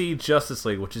 When we see Justice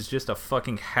League, which is just a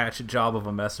fucking hatchet job of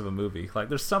a mess of a movie, like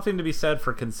there's something to be said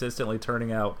for consistently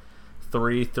turning out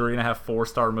 3.5,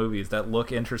 4-star movies that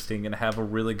look interesting and have a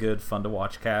really good, fun to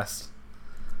watch cast.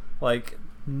 Like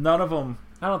none of them.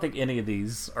 I don't think any of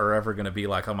these are ever going to be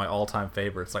like on my all-time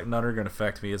favorites. Like none are going to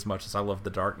affect me as much as I loved The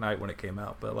Dark Knight when it came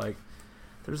out. But like,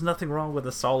 there's nothing wrong with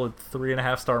a solid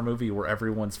 3.5-star movie where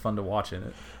everyone's fun to watch in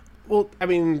it. Well, I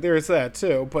mean, there's that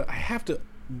too, but I have to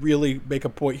really make a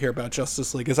point here about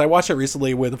Justice League, because I watched it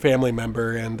recently with a family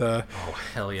member, and oh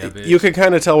hell yeah, bitch. You can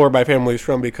kind of tell where my family's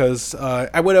from, because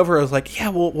I went over, I was like, yeah,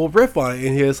 we'll riff on it,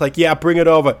 and he was like, yeah, bring it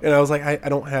over, and I was like, I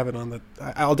don't have it on the,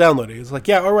 I'll download it. He was like,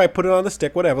 yeah, all right, put it on the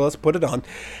stick, whatever, let's put it on,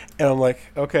 and I'm like,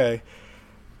 okay.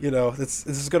 This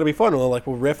is going to be fun. We'll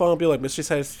riff on it, it'll be like Mystery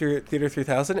Science Theater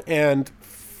 3000, and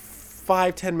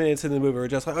 5-10 minutes in the movie, we're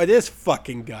just like, oh, this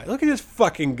fucking guy. Look at this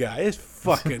fucking guy. This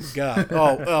fucking guy.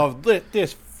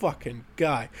 This fucking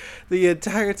guy. The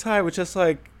entire time was just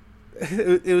like,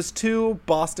 it was 2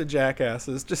 Boston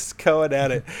jackasses just going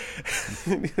at it.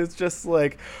 It was just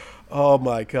like, oh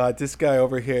my God, this guy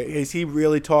over here, is he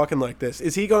really talking like this?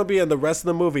 Is he going to be in the rest of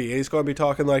the movie? He's going to be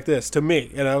talking like this to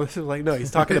me. And I was like, no, he's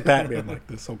talking to Batman like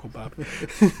this, Uncle Bob.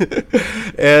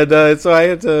 And so I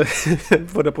had to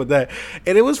put up with that.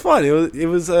 And it was fun. It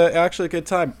was actually a good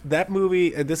time. That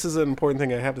movie, and this is an important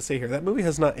thing I have to say here, that movie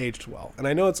has not aged well. And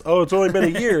I know it's only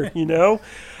been a year,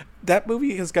 That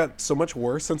movie has got so much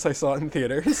worse since I saw it in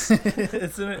theaters.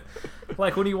 Isn't it?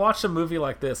 Like, when you watch a movie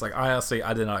like this, like, I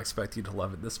did not expect you to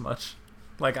love it this much.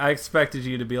 Like, I expected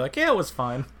you to be like, yeah, it was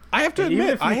fine. I have to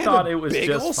admit, I had a big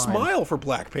old smile for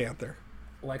Black Panther.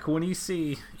 Like, when you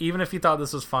see, even if you thought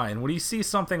this was fine, when you see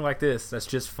something like this that's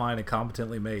just fine and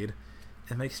competently made,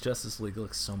 it makes Justice League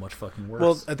look so much fucking worse.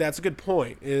 Well, that's a good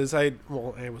point. I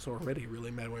was already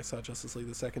really mad when I saw Justice League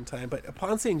the second time, but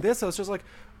upon seeing this, I was just like,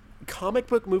 comic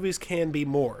book movies can be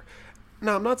more.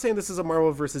 Now, I'm not saying this is a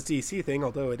Marvel versus DC thing,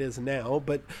 although it is now,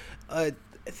 but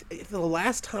the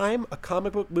last time a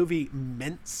comic book movie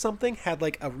meant something, had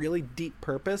like a really deep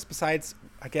purpose, besides,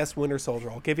 I guess, Winter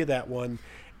Soldier, I'll give you that one,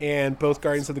 and both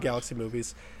Guardians of the Galaxy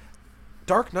movies,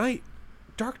 Dark Knight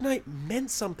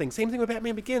meant something. Same thing with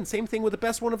Batman Begins. Same thing with the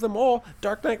best one of them all,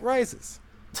 Dark Knight Rises.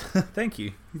 Thank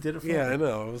you. You did it for me. Yeah, I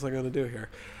know. What was I going to do here?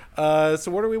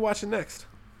 So what are we watching next?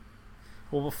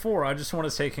 Well, before, I just want to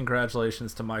say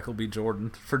congratulations to Michael B.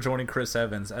 Jordan for joining Chris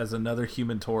Evans as another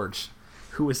Human Torch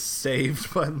who was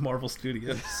saved by the Marvel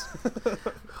Studios.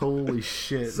 Holy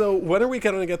shit. So when are we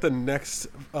going to get the next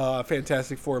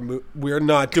Fantastic Four movie? We're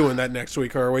not doing that next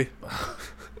week, are we?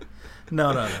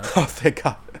 No. Oh, thank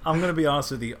God. I'm going to be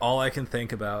honest with you. All I can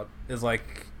think about is,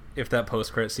 like, if that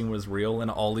post-credit scene was real and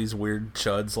all these weird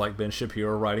chuds like Ben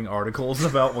Shapiro writing articles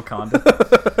about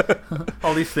Wakanda.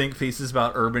 All these think pieces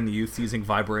about urban youths using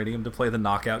vibranium to play the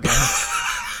knockout game.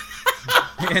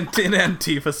 and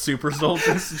Antifa super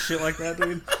soldiers and shit like that,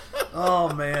 dude.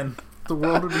 Oh, man. The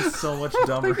world would be so much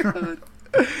dumber.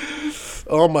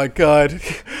 Oh my God.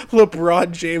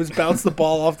 LeBron James bounced the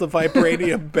ball off the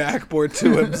vibranium backboard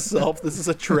to himself. This is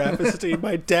a travesty.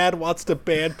 My dad wants to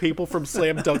ban people from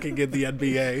slam dunking in the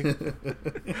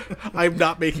NBA. I'm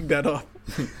not making that up.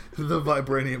 The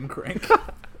vibranium crank.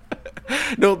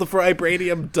 No, the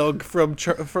vibranium dunk from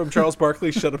Charles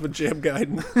Barkley's Shut Up and Jam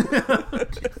Gaiden.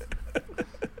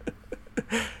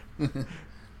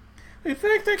 They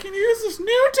think they can use this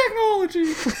new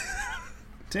technology.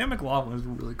 Dan McLaughlin is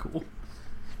really cool.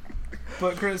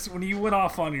 But Chris, when you went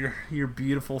off on your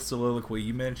beautiful soliloquy,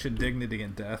 you mentioned dignity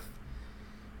and death.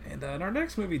 And our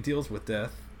next movie deals with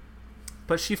death.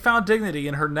 But she found dignity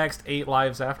in her next 8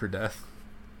 lives after death.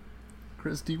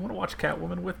 Chris, do you want to watch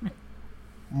Catwoman with me?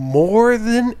 More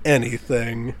than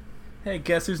anything. Hey,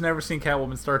 guess who's never seen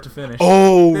Catwoman start to finish?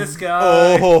 Oh! This guy!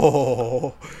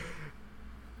 Oh!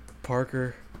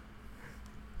 Parker,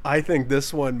 I think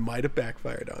this one might have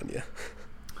backfired on you.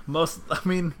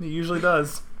 It usually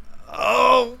does.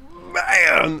 Oh,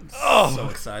 man! Oh, so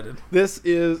excited. This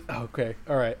is... Okay,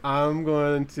 alright. I'm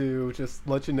going to just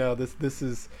let you know, this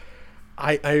is...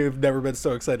 I have never been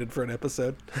so excited for an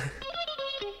episode.